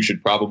something that you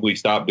should probably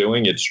stop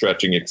doing, it's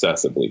stretching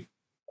excessively.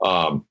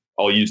 I'll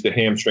use the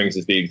hamstrings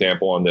as the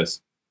example on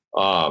this.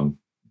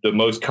 The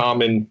most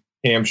common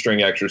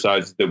hamstring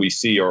exercises that we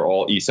see are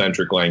all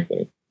eccentric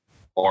lengthening,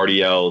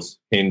 RDLs,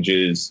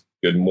 hinges,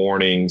 good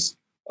mornings.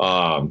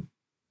 And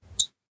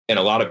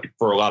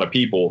for a lot of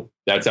people,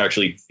 that's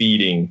actually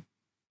feeding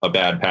a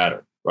bad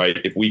pattern, right?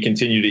 If we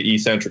continue to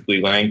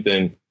eccentrically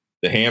lengthen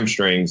the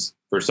hamstrings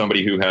for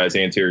somebody who has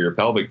anterior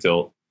pelvic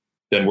tilt,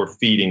 then we're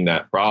feeding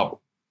that problem,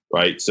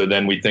 right? So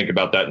then we think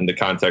about that in the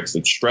context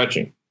of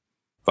stretching.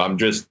 If I'm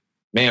just,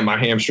 man, my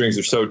hamstrings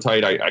are so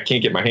tight, I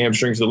can't get my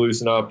hamstrings to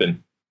loosen up.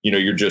 And,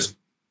 you're just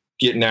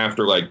getting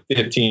after like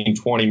 15,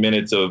 20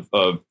 minutes of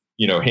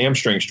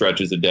hamstring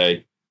stretches a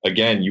day.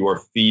 Again, you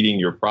are feeding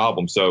your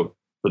problem. So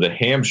for the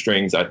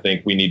hamstrings, I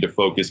think we need to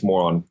focus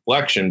more on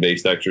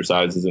flexion-based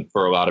exercises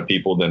for a lot of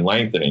people than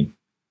lengthening.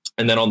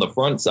 And then on the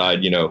front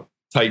side,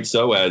 tight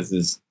psoas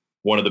is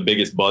one of the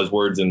biggest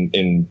buzzwords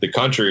in the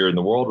country or in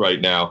the world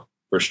right now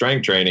for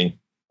strength training.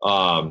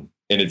 And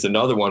it's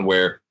another one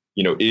where,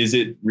 is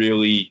it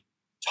really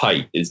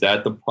tight? Is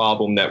that the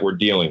problem that we're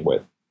dealing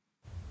with?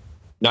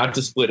 Not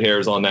to split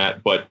hairs on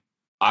that, but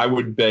I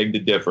would beg to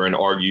differ and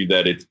argue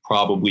that it's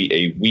probably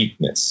a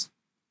weakness.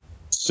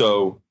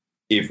 So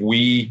if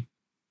we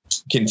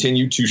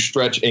continue to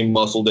stretch a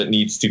muscle that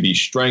needs to be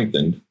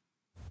strengthened,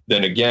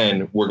 then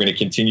again, we're going to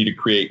continue to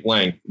create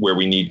length where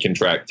we need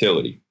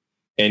contractility.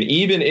 And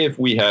even if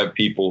we have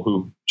people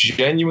who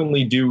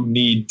genuinely do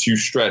need to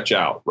stretch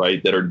out,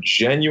 right, that are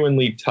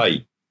genuinely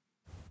tight,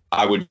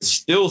 I would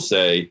still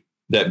say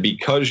that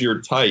because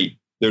you're tight,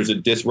 there's a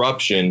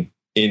disruption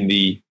in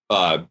the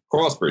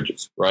cross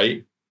bridges,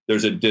 right?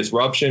 There's a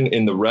disruption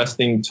in the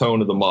resting tone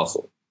of the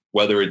muscle,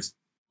 whether it's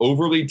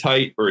overly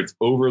tight or it's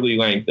overly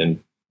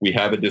lengthened. we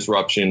have a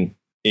disruption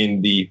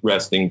in the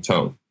resting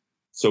tone.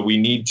 So we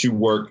need to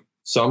work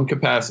some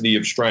capacity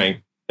of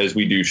strength as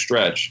we do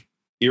stretch,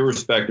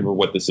 irrespective of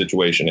what the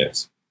situation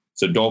is.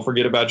 So don't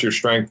forget about your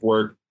strength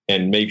work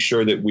and make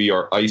sure that we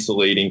are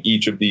isolating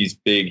each of these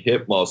big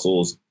hip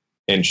muscles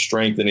and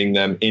strengthening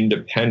them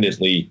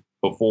independently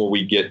before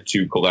we get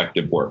to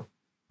collective work.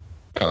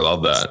 I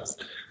love that.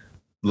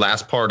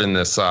 Last part in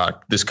this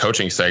this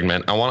coaching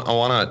segment, I want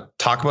to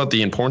talk about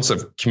the importance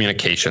of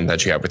communication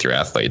that you have with your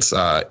athletes.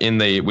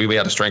 We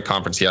had a strength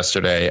conference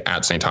yesterday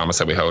at St. Thomas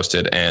that we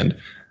hosted, and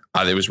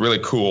it was really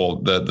cool.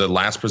 The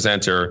last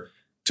presenter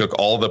took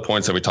all the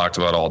points that we talked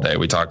about all day.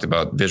 We talked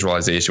about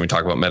visualization, we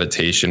talked about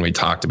meditation, we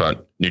talked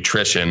about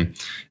nutrition,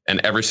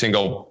 and every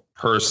single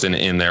person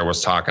in there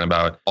was talking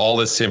about all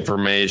this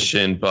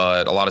information,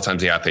 but a lot of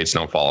times the athletes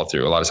don't follow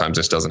through. A lot of times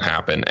this doesn't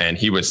happen. And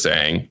he was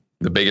saying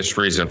the biggest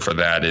reason for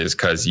that is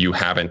because you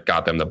haven't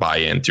got them to buy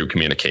in through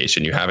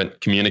communication. You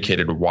haven't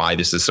communicated why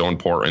this is so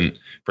important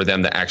for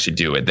them to actually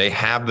do it. They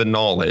have the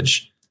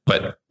knowledge,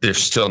 but they're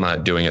still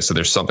not doing it. So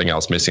there's something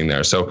else missing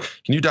there. So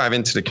can you dive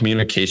into the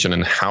communication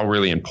and how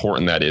really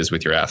important that is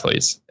with your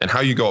athletes and how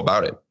you go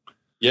about it?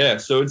 Yeah,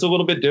 so it's a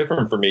little bit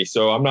different for me.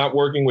 So I'm not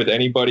working with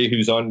anybody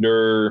who's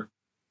under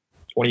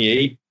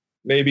 28,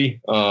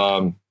 maybe.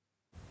 About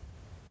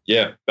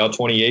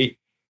 28.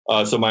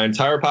 So my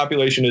entire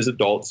population is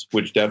adults,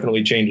 which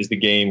definitely changes the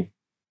game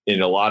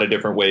in a lot of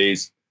different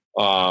ways.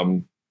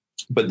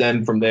 But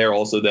then from there,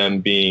 also them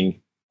being,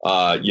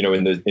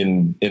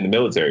 in the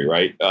military,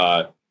 right?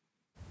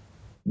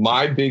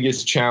 My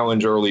biggest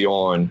challenge early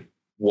on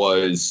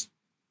was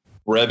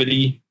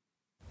brevity,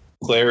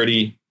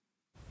 clarity,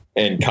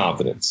 and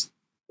confidence,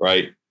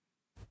 right?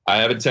 I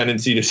have a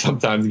tendency to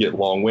sometimes get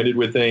long-winded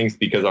with things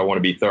because I want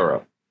to be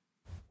thorough.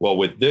 Well,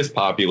 with this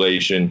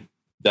population,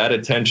 that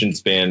attention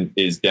span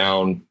is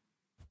down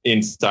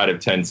inside of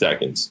 10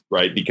 seconds,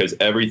 right? Because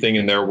everything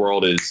in their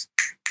world is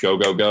go,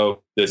 go,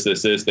 go, this.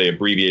 They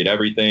abbreviate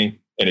everything,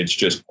 and it's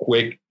just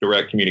quick,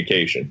 direct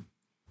communication.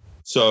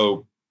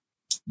 So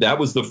that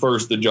was the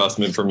first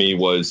adjustment for me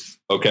was,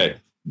 okay,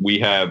 we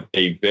have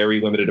a very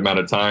limited amount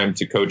of time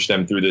to coach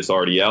them through this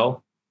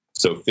RDL.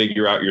 So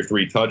figure out your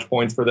 3 touch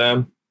points for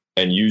them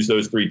and use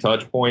those 3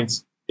 touch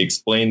points,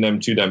 explain them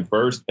to them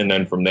first. And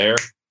then from there,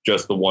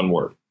 just the one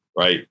word,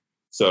 right?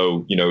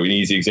 So, an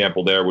easy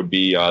example there would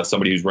be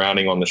somebody who's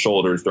rounding on the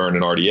shoulders during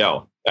an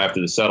RDL.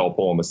 After the set, I'll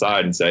pull them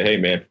aside and say, hey,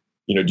 man,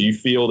 do you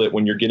feel that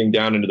when you're getting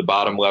down into the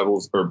bottom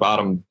levels or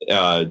bottom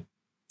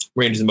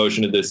ranges of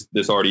motion of this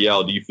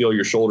RDL, do you feel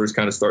your shoulders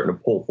kind of starting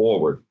to pull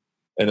forward?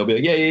 And they'll be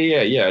like,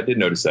 yeah, I did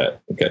notice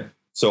that. Okay.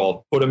 So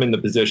I'll put them in the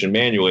position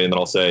manually, and then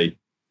I'll say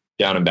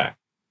down and back.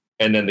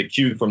 And then the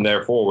cue from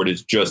there forward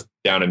is just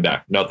down and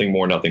back, nothing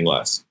more, nothing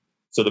less.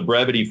 So the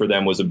brevity for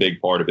them was a big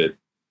part of it.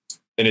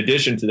 In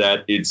addition to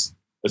that, it's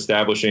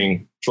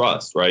establishing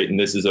trust, right? And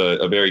this is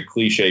a very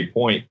cliche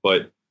point,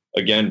 but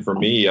again, for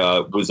me,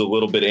 was a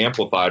little bit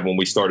amplified when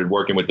we started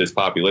working with this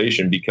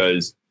population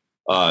because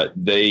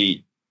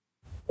they're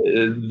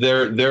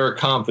a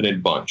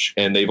confident bunch,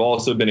 and they've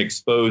also been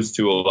exposed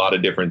to a lot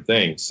of different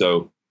things.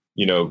 So,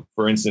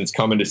 for instance,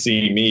 coming to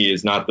see me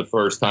is not the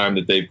first time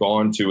that they've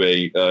gone to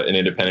an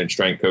independent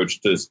strength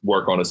coach to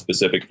work on a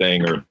specific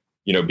thing or,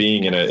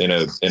 being in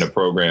a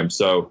program.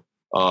 So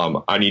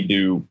I need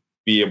to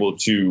be able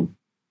to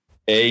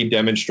A,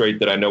 demonstrate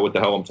that I know what the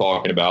hell I'm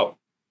talking about,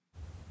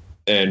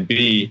 and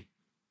B,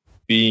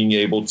 being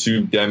able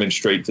to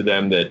demonstrate to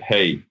them that,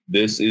 hey,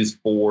 this is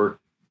for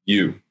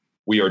you.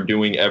 We are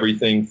doing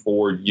everything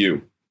for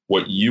you.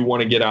 What you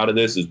want to get out of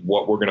this is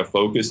what we're going to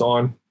focus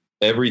on.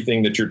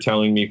 Everything that you're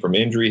telling me, from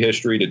injury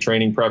history to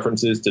training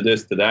preferences to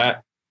this to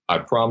that, I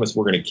promise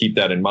we're going to keep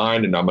that in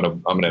mind, and I'm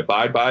going to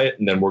abide by it.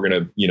 And then we're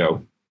going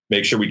to,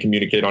 make sure we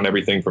communicate on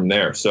everything from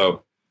there.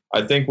 So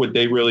I think what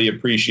they really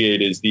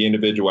appreciate is the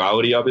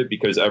individuality of it,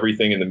 because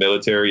everything in the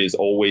military is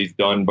always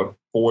done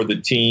for the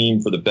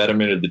team, for the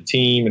betterment of the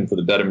team, and for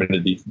the betterment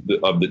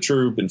of the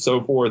troop, and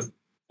so forth.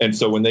 And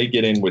so when they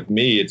get in with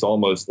me, it's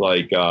almost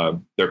like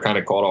they're kind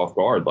of caught off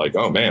guard, like,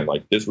 oh man,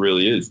 like this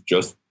really is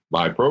just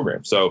my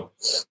program. So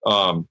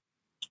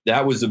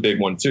that was a big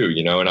one too,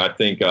 and I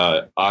think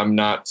I'm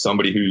not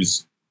somebody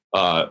who's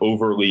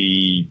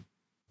overly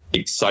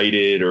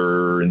excited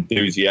or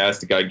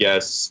enthusiastic, I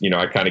guess.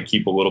 I kind of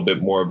keep a little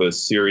bit more of a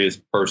serious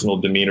personal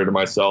demeanor to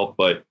myself,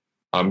 but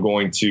I'm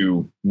going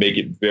to make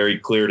it very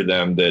clear to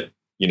them that,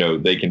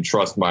 they can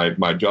trust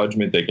my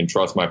judgment, they can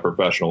trust my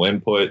professional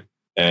input,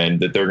 and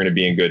that they're going to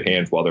be in good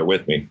hands while they're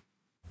with me.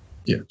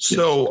 Yeah.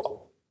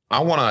 So I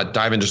want to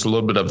dive in just a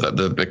little bit of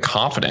the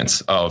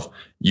confidence of,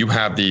 you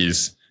have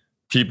these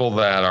people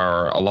that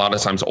are a lot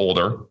of times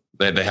older.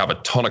 They have a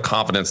ton of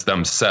confidence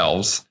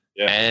themselves.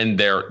 Yeah. And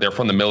they're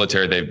from the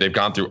military. They've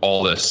gone through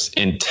all this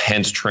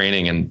intense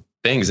training and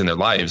things in their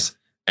lives,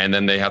 and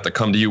then they have to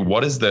come to you.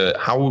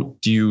 How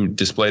do you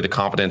display the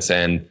confidence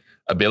and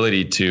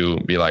ability to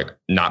be like,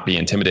 not be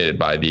intimidated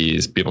by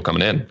these people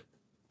coming in?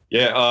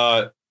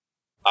 Yeah.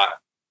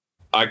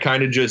 I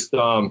kind of just, I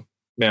don't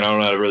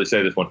know how to really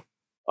say this one.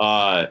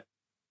 I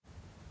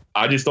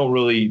just don't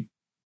really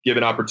give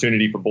an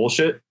opportunity for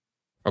bullshit.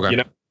 Okay. You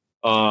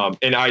know,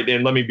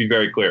 and let me be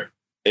very clear.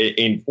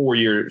 In 4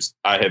 years,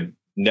 I have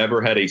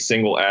never had a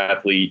single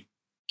athlete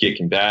get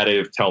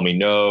combative, tell me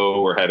no,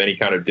 or have any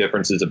kind of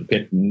differences of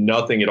opinion.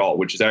 Nothing at all,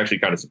 which is actually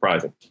kind of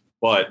surprising.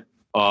 But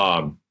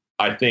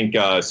I think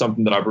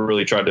something that I've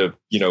really tried to,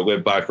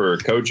 live by for a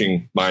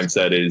coaching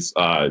mindset is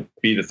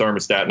be the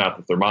thermostat, not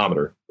the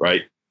thermometer,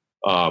 right?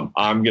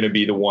 I'm going to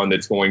be the one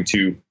that's going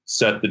to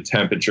set the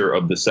temperature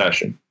of the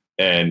session.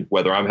 And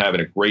whether I'm having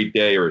a great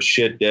day or a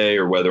shit day,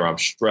 or whether I'm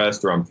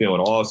stressed or I'm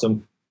feeling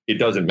awesome, it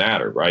doesn't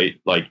matter, right?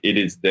 Like, it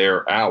is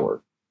their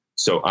hour.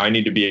 So I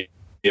need to be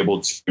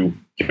able to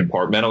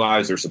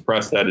compartmentalize or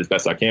suppress that as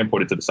best I can,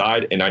 put it to the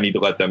side. And I need to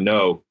let them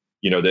know,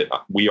 that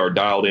we are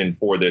dialed in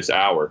for this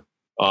hour.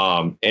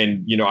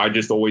 I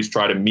just always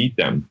try to meet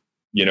them,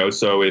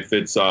 so if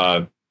it's,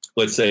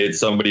 let's say it's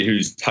somebody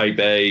who's type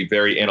A,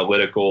 very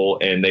analytical,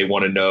 and they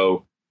want to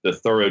know the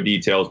thorough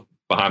details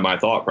behind my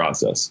thought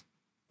process,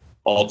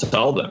 I'll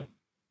tell them.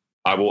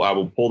 I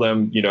will pull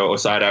them,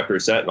 aside after a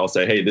set, and I'll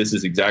say, hey, this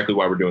is exactly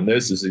why we're doing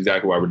this. This is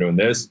exactly why we're doing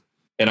this.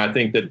 And I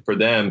think that for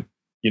them,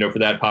 for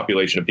that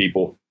population of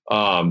people,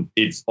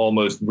 it's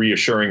almost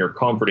reassuring or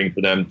comforting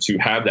for them to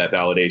have that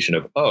validation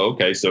of, oh,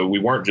 okay, so we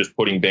weren't just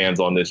putting bands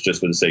on this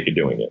just for the sake of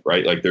doing it,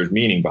 right? Like, there's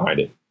meaning behind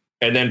it.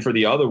 And then for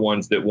the other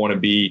ones that want to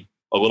be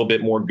a little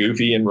bit more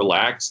goofy and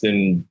relaxed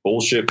and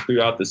bullshit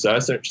throughout the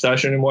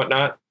session and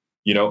whatnot,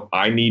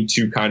 I need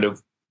to kind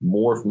of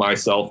morph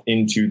myself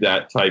into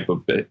that type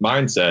of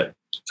mindset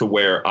to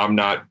where I'm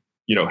not,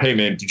 hey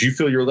man, did you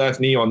feel your left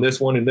knee on this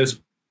one and this?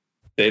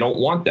 They don't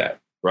want that.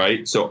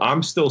 Right. So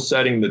I'm still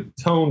setting the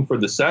tone for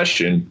the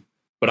session,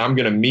 but I'm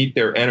going to meet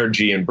their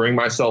energy and bring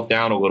myself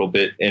down a little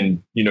bit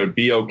and,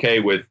 be okay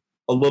with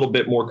a little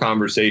bit more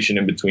conversation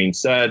in between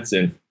sets.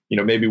 And,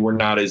 maybe we're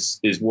not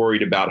as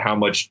worried about how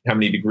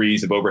many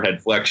degrees of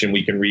overhead flexion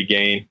we can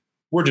regain.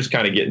 We're just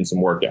kind of getting some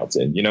workouts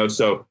in,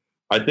 so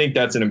I think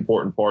that's an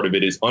important part of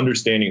it, is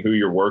understanding who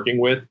you're working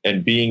with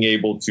and being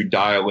able to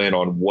dial in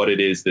on what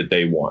it is that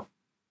they want.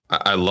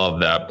 I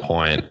love that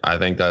point. I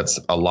think that's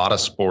a lot of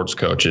sports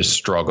coaches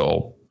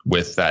struggle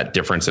with that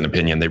difference in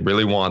opinion. They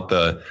really want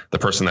the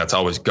person that's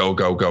always go,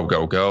 go, go,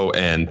 go, go.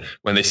 And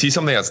when they see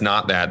something that's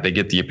not that, they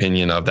get the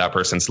opinion of that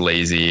person's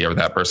lazy or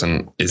that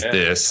person is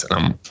this.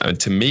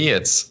 To me,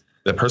 it's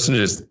the person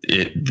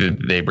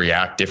they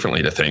react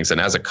differently to things. And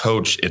as a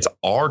coach, it's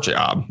our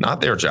job, not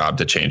their job,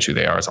 to change who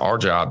they are. It's our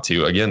job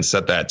to, again,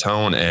 set that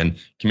tone and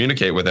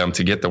communicate with them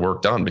to get the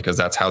work done, because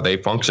that's how they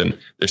function.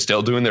 They're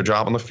still doing their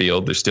job on the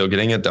field. They're still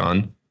getting it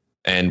done.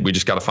 And we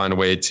just got to find a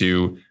way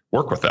to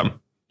work with them.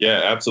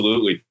 Yeah,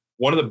 absolutely.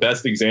 One of the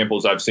best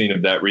examples I've seen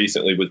of that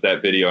recently was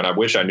that video. And I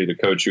wish I knew the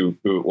coach who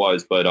it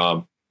was,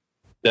 but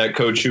that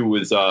coach who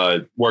was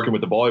working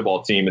with the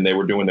volleyball team, and they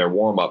were doing their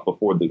warm up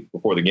before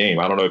the game.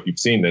 I don't know if you've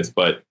seen this,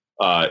 but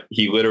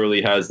he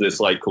literally has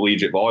this like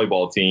collegiate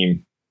volleyball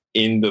team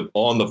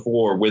on the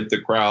floor with the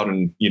crowd,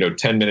 and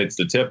 10 minutes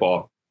to tip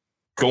off,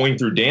 going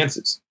through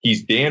dances.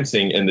 He's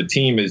dancing, and the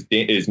team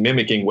is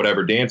mimicking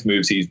whatever dance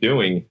moves he's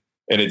doing,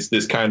 and it's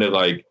this kind of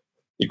like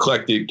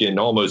eclectic and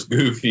almost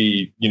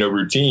goofy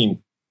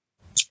routine.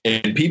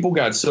 And people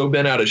got so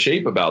bent out of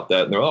shape about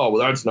that, and they're, oh,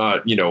 well, that's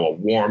not a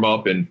warm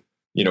up and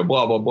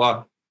blah, blah,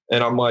 blah.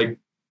 And I'm like,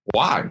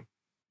 why?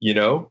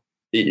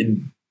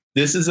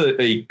 This is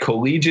a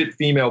collegiate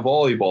female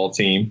volleyball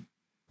team.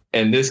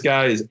 And this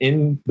guy is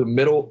in the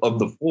middle of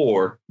the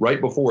floor right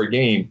before a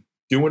game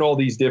doing all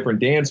these different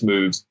dance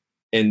moves.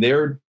 And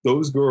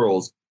those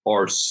girls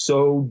are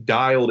so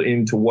dialed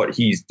into what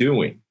he's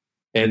doing.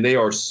 And they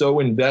are so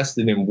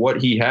invested in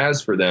what he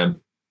has for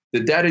them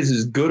that is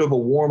as good of a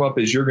warm up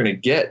as you're going to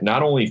get,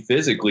 not only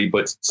physically,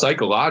 but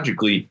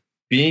psychologically.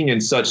 Being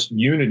in such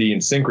unity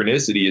and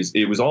synchronicity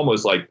it was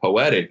almost like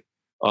poetic.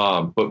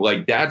 But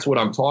like, that's what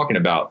I'm talking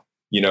about.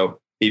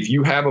 If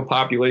you have a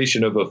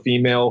population of a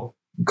female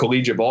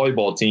collegiate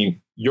volleyball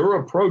team, your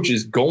approach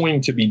is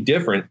going to be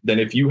different than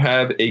if you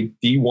have a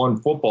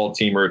D1 football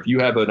team, or if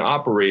you have an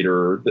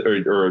operator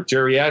or a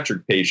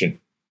geriatric patient.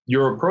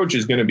 Your approach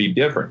is going to be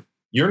different.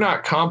 You're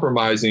not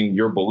compromising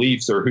your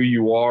beliefs or who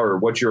you are or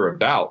what you're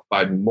about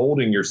by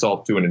molding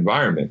yourself to an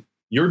environment.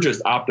 You're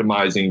just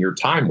optimizing your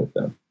time with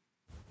them.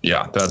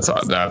 Yeah, that's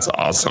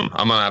awesome.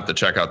 I'm gonna have to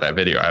check out that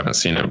video. I haven't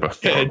seen it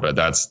before, but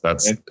that's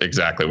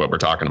exactly what we're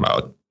talking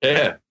about.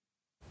 Yeah.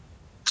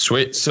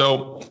 Sweet.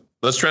 So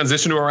let's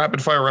transition to a rapid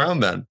fire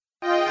round then.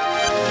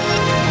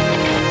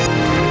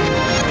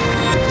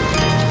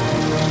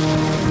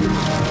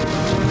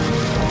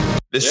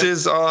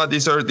 These are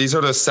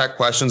the set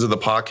questions of the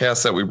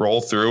podcast that we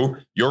roll through.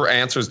 Your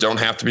answers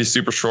don't have to be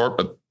super short,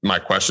 but my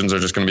questions are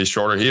just going to be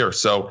shorter here.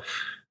 So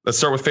let's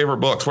start with favorite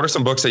books. What are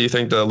some books that you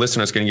think the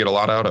listeners can get a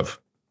lot out of?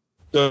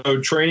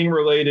 So training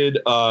related,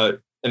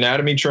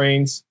 Anatomy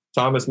Trains,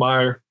 Thomas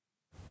Meyer,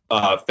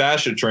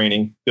 Fascia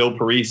Training, Bill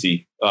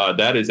Parisi.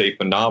 That is a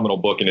phenomenal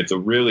book, and it's a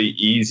really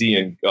easy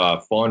and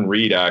fun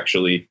read,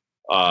 actually.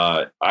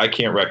 I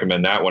can't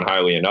recommend that one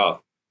highly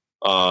enough.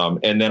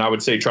 And then I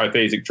would say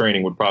Triphasic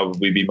Training would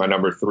probably be my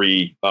number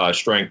 3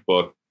 strength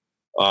book.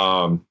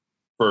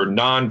 For for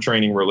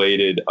non-training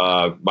related,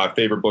 my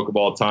favorite book of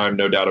all time,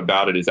 no doubt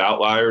about it, is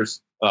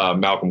Outliers,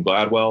 Malcolm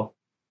Gladwell.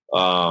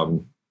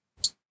 And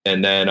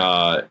then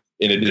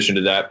in addition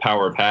to that,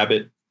 Power of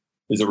Habit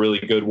is a really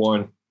good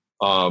one.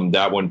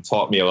 That one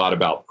taught me a lot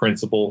about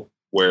principle,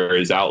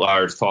 whereas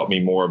Outliers taught me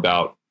more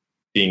about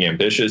being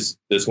ambitious.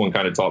 This one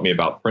kind of taught me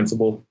about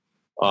principle.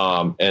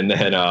 And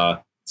then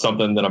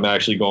something that I'm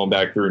actually going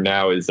back through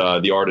now is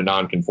The Art of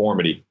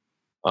Nonconformity.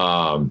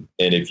 And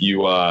if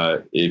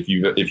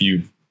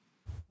you've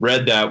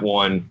read that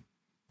one,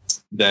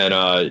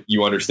 then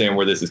you understand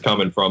where this is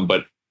coming from.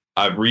 But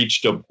I've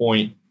reached a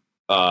point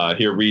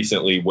here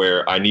recently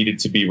where I needed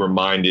to be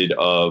reminded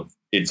of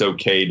it's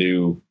okay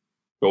to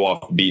go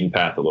off the beaten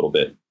path a little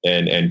bit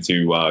and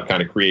to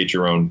kind of create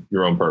your own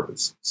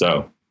purpose.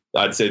 So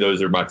I'd say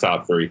those are my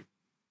top three.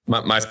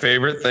 My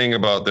favorite thing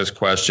about this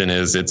question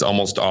is it's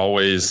almost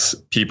always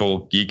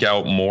people geek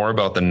out more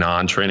about the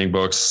non-training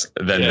books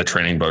than the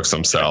training books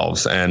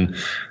themselves. And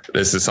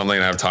this is something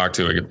that I've talked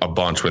to a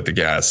bunch with the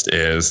guest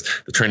is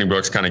the training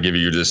books kind of give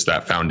you just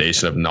that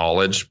foundation of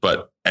knowledge,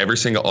 but every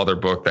single other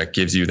book that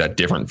gives you that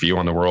different view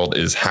on the world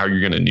is how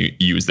you're going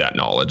to use that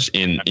knowledge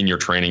in your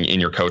training, in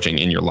your coaching,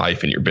 in your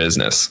life, in your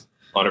business.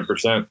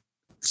 100%.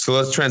 So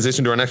let's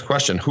transition to our next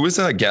question. Who is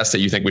a guest that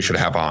you think we should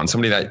have on?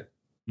 Somebody that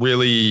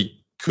really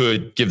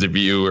could give the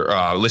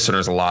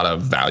listeners a lot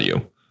of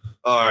value.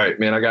 All right,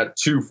 man, I got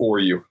two for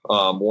you.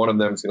 One of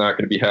them is not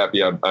going to be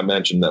happy I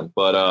mentioned them.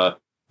 But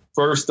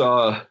first,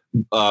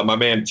 my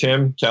man,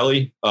 Tim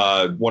Kelly,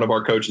 one of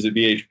our coaches at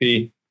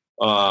VHP.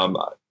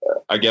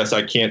 I guess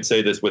I can't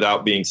say this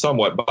without being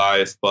somewhat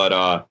biased,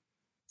 but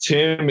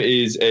Tim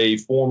is a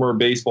former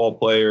baseball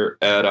player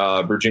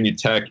at Virginia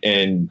Tech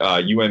and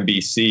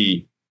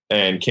UMBC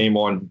and came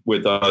on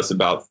with us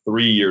about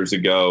 3 years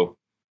ago.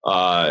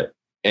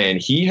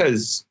 And he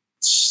has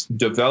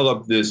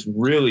developed this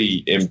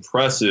really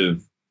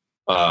impressive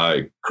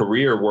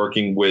career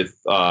working with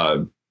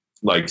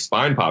like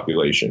spine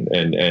population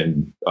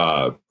and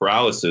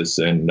paralysis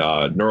and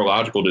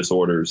neurological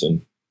disorders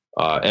and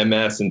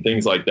MS and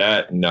things like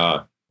that. And,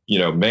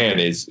 man,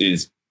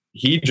 is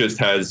he just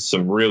has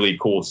some really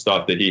cool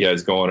stuff that he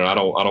has going. And I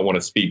don't want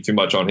to speak too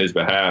much on his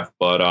behalf,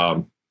 but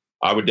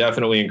I would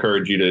definitely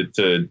encourage you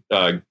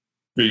to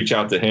reach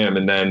out to him.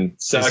 And then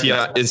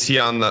second, is he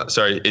on the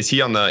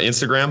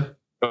Instagram?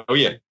 Oh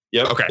yeah.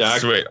 Yep. Okay.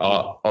 Sweet.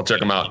 I'll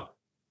check him out.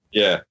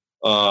 Yeah.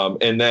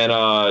 And then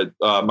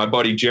my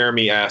buddy,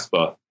 Jeremy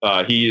Aspa,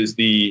 he is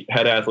the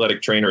head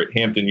athletic trainer at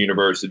Hampton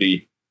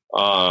University.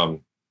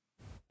 And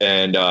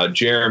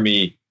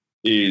Jeremy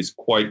is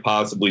quite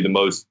possibly the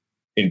most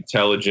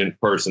intelligent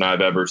person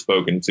I've ever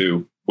spoken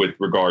to with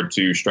regard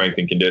to strength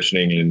and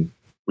conditioning and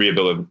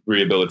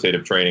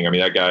rehabilitative training. I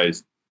mean, that guy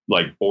is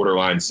like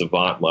borderline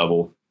savant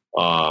level.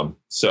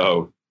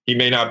 So he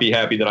may not be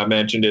happy that I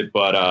mentioned it,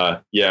 but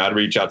I'd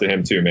reach out to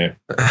him too, man.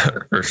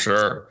 For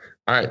sure.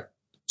 All right.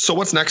 So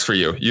what's next for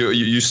you?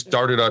 You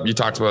started up, you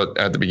talked about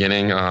at the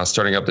beginning,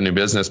 starting up the new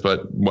business,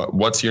 but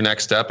what's your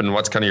next step and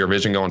what's kind of your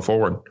vision going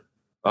forward?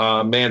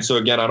 Man, so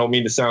again, I don't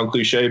mean to sound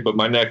cliche, but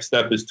my next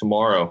step is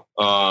tomorrow.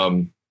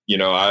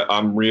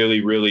 I'm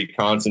really, really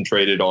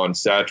concentrated on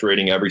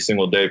saturating every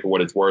single day for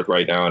what it's worth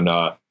right now. And,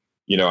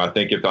 I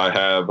think if I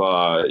have,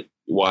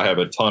 I have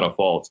a ton of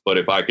faults, but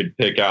if I could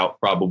pick out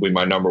probably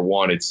my number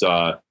one, it's,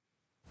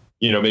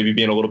 maybe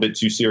being a little bit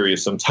too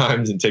serious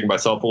sometimes and taking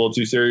myself a little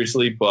too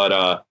seriously.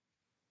 But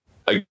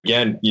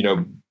again,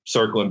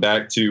 circling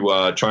back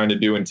to trying to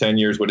do in 10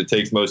 years what it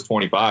takes most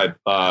 25,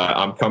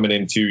 I'm coming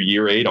into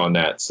year 8 on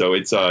that. So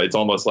it's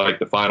almost like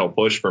the final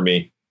push for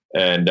me.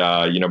 And,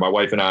 my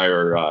wife and I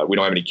are, we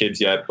don't have any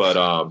kids yet, but,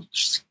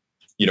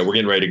 we're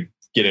getting ready to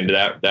get into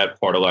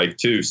that part of life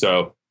too.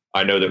 So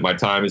I know that my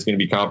time is going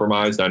to be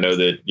compromised. I know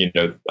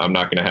that, I'm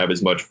not going to have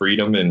as much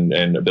freedom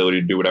and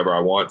ability to do whatever I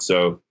want.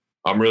 So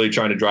I'm really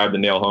trying to drive the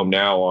nail home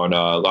now on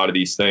a lot of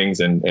these things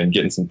and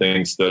getting some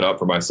things stood up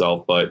for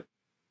myself. But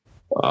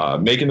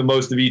making the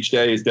most of each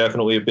day is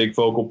definitely a big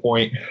focal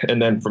point.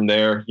 And then from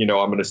there, I'm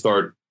going to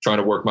start trying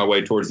to work my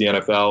way towards the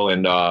NFL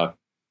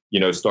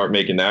and, start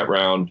making that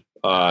round.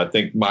 I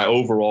think my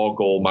overall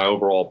goal, my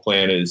overall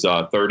plan is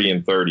 30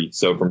 and 30.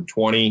 So from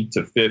 20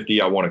 to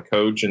 50, I want to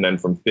coach. And then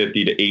from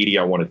 50 to 80,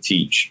 I want to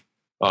teach.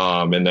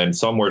 And then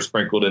somewhere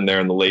sprinkled in there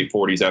in the late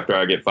 40s after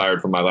I get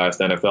fired from my last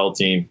NFL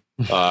team,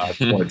 I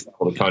want to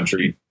travel the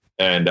country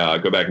and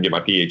go back and get my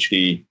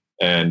PhD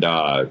and,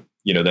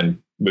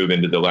 then move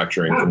into the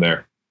lecturing from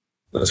there.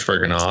 That's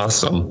freaking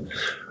awesome.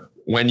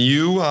 When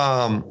you're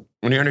on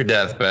your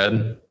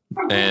deathbed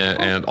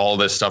and all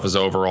this stuff is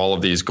over, all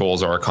of these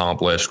goals are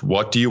accomplished,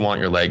 what do you want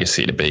your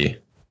legacy to be?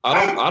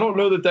 I don't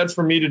know that that's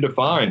for me to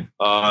define.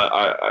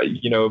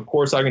 Of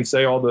course I can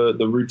say all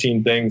the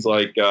routine things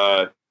like,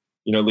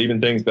 leaving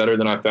things better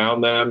than I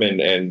found them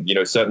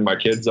and setting my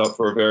kids up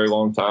for a very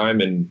long time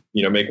and,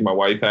 making my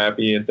wife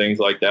happy and things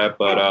like that.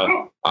 But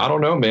I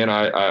don't know, man.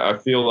 I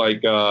feel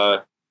like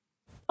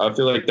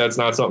that's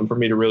not something for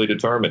me to really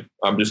determine.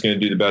 I'm just going to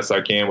do the best I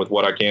can with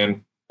what I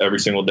can every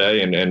single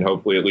day and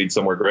hopefully it leads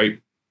somewhere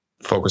great.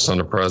 Focus on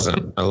the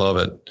present. I love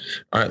it.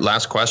 All right.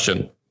 Last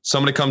question.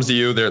 Somebody comes to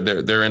you,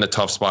 they're in a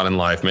tough spot in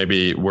life,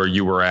 maybe where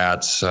you were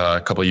at a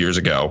couple of years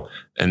ago,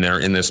 and they're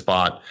in this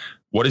spot.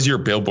 What is your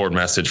billboard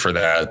message for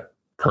that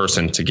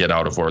person to get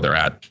out of where they're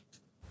at?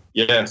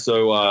 Yeah.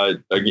 So,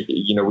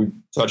 we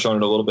touched on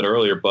it a little bit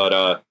earlier,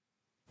 but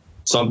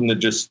something that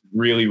just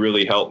really,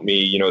 really helped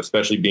me,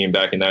 especially being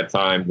back in that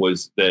time,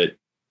 was that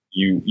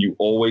you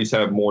always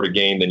have more to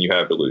gain than you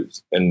have to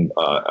lose. And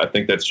I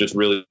think that's just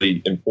really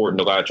important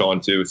to latch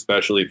on to,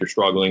 especially if you're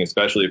struggling,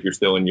 especially if you're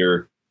still in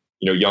your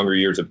younger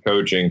years of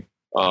coaching.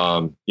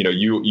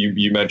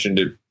 You mentioned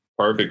it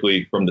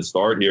perfectly from the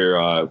start here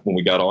when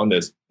we got on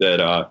this,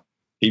 that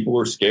people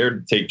are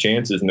scared to take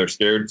chances, and they're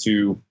scared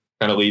to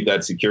kind of leave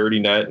that security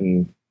net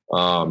and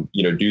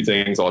do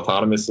things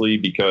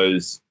autonomously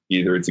because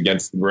either it's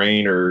against the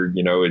grain or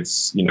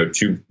it's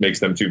makes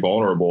them too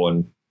vulnerable.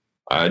 And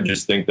I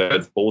just think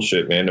that's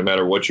bullshit, man. No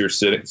matter what your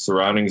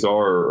surroundings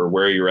are or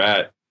where you're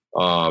at,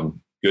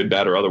 good,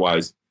 bad, or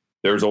otherwise,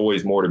 there's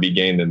always more to be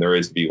gained than there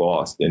is to be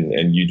lost.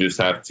 And you just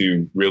have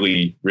to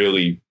really,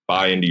 really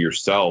buy into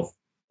yourself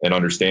and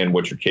understand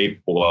what you're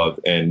capable of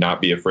and not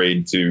be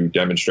afraid to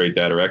demonstrate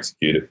that or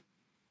execute it.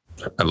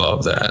 I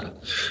love that.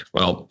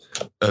 Well,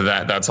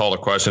 that's all the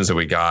questions that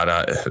we got.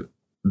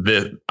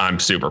 I'm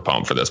super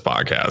pumped for this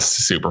podcast,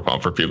 super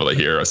pumped for people to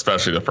hear,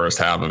 especially the first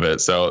half of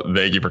it. So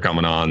thank you for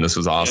coming on. This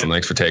was awesome.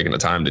 Thanks for taking the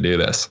time to do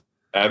this.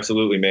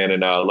 Absolutely, man.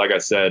 And like I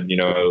said,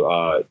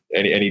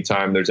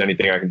 anytime there's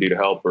anything I can do to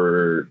help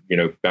or,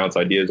 bounce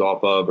ideas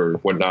off of or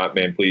whatnot,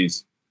 man,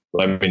 please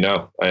let me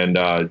know. And,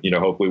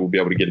 hopefully we'll be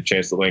able to get a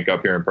chance to link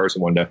up here in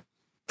person one day.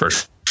 For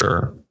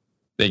sure.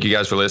 Thank you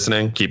guys for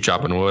listening. Keep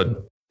chopping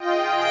wood.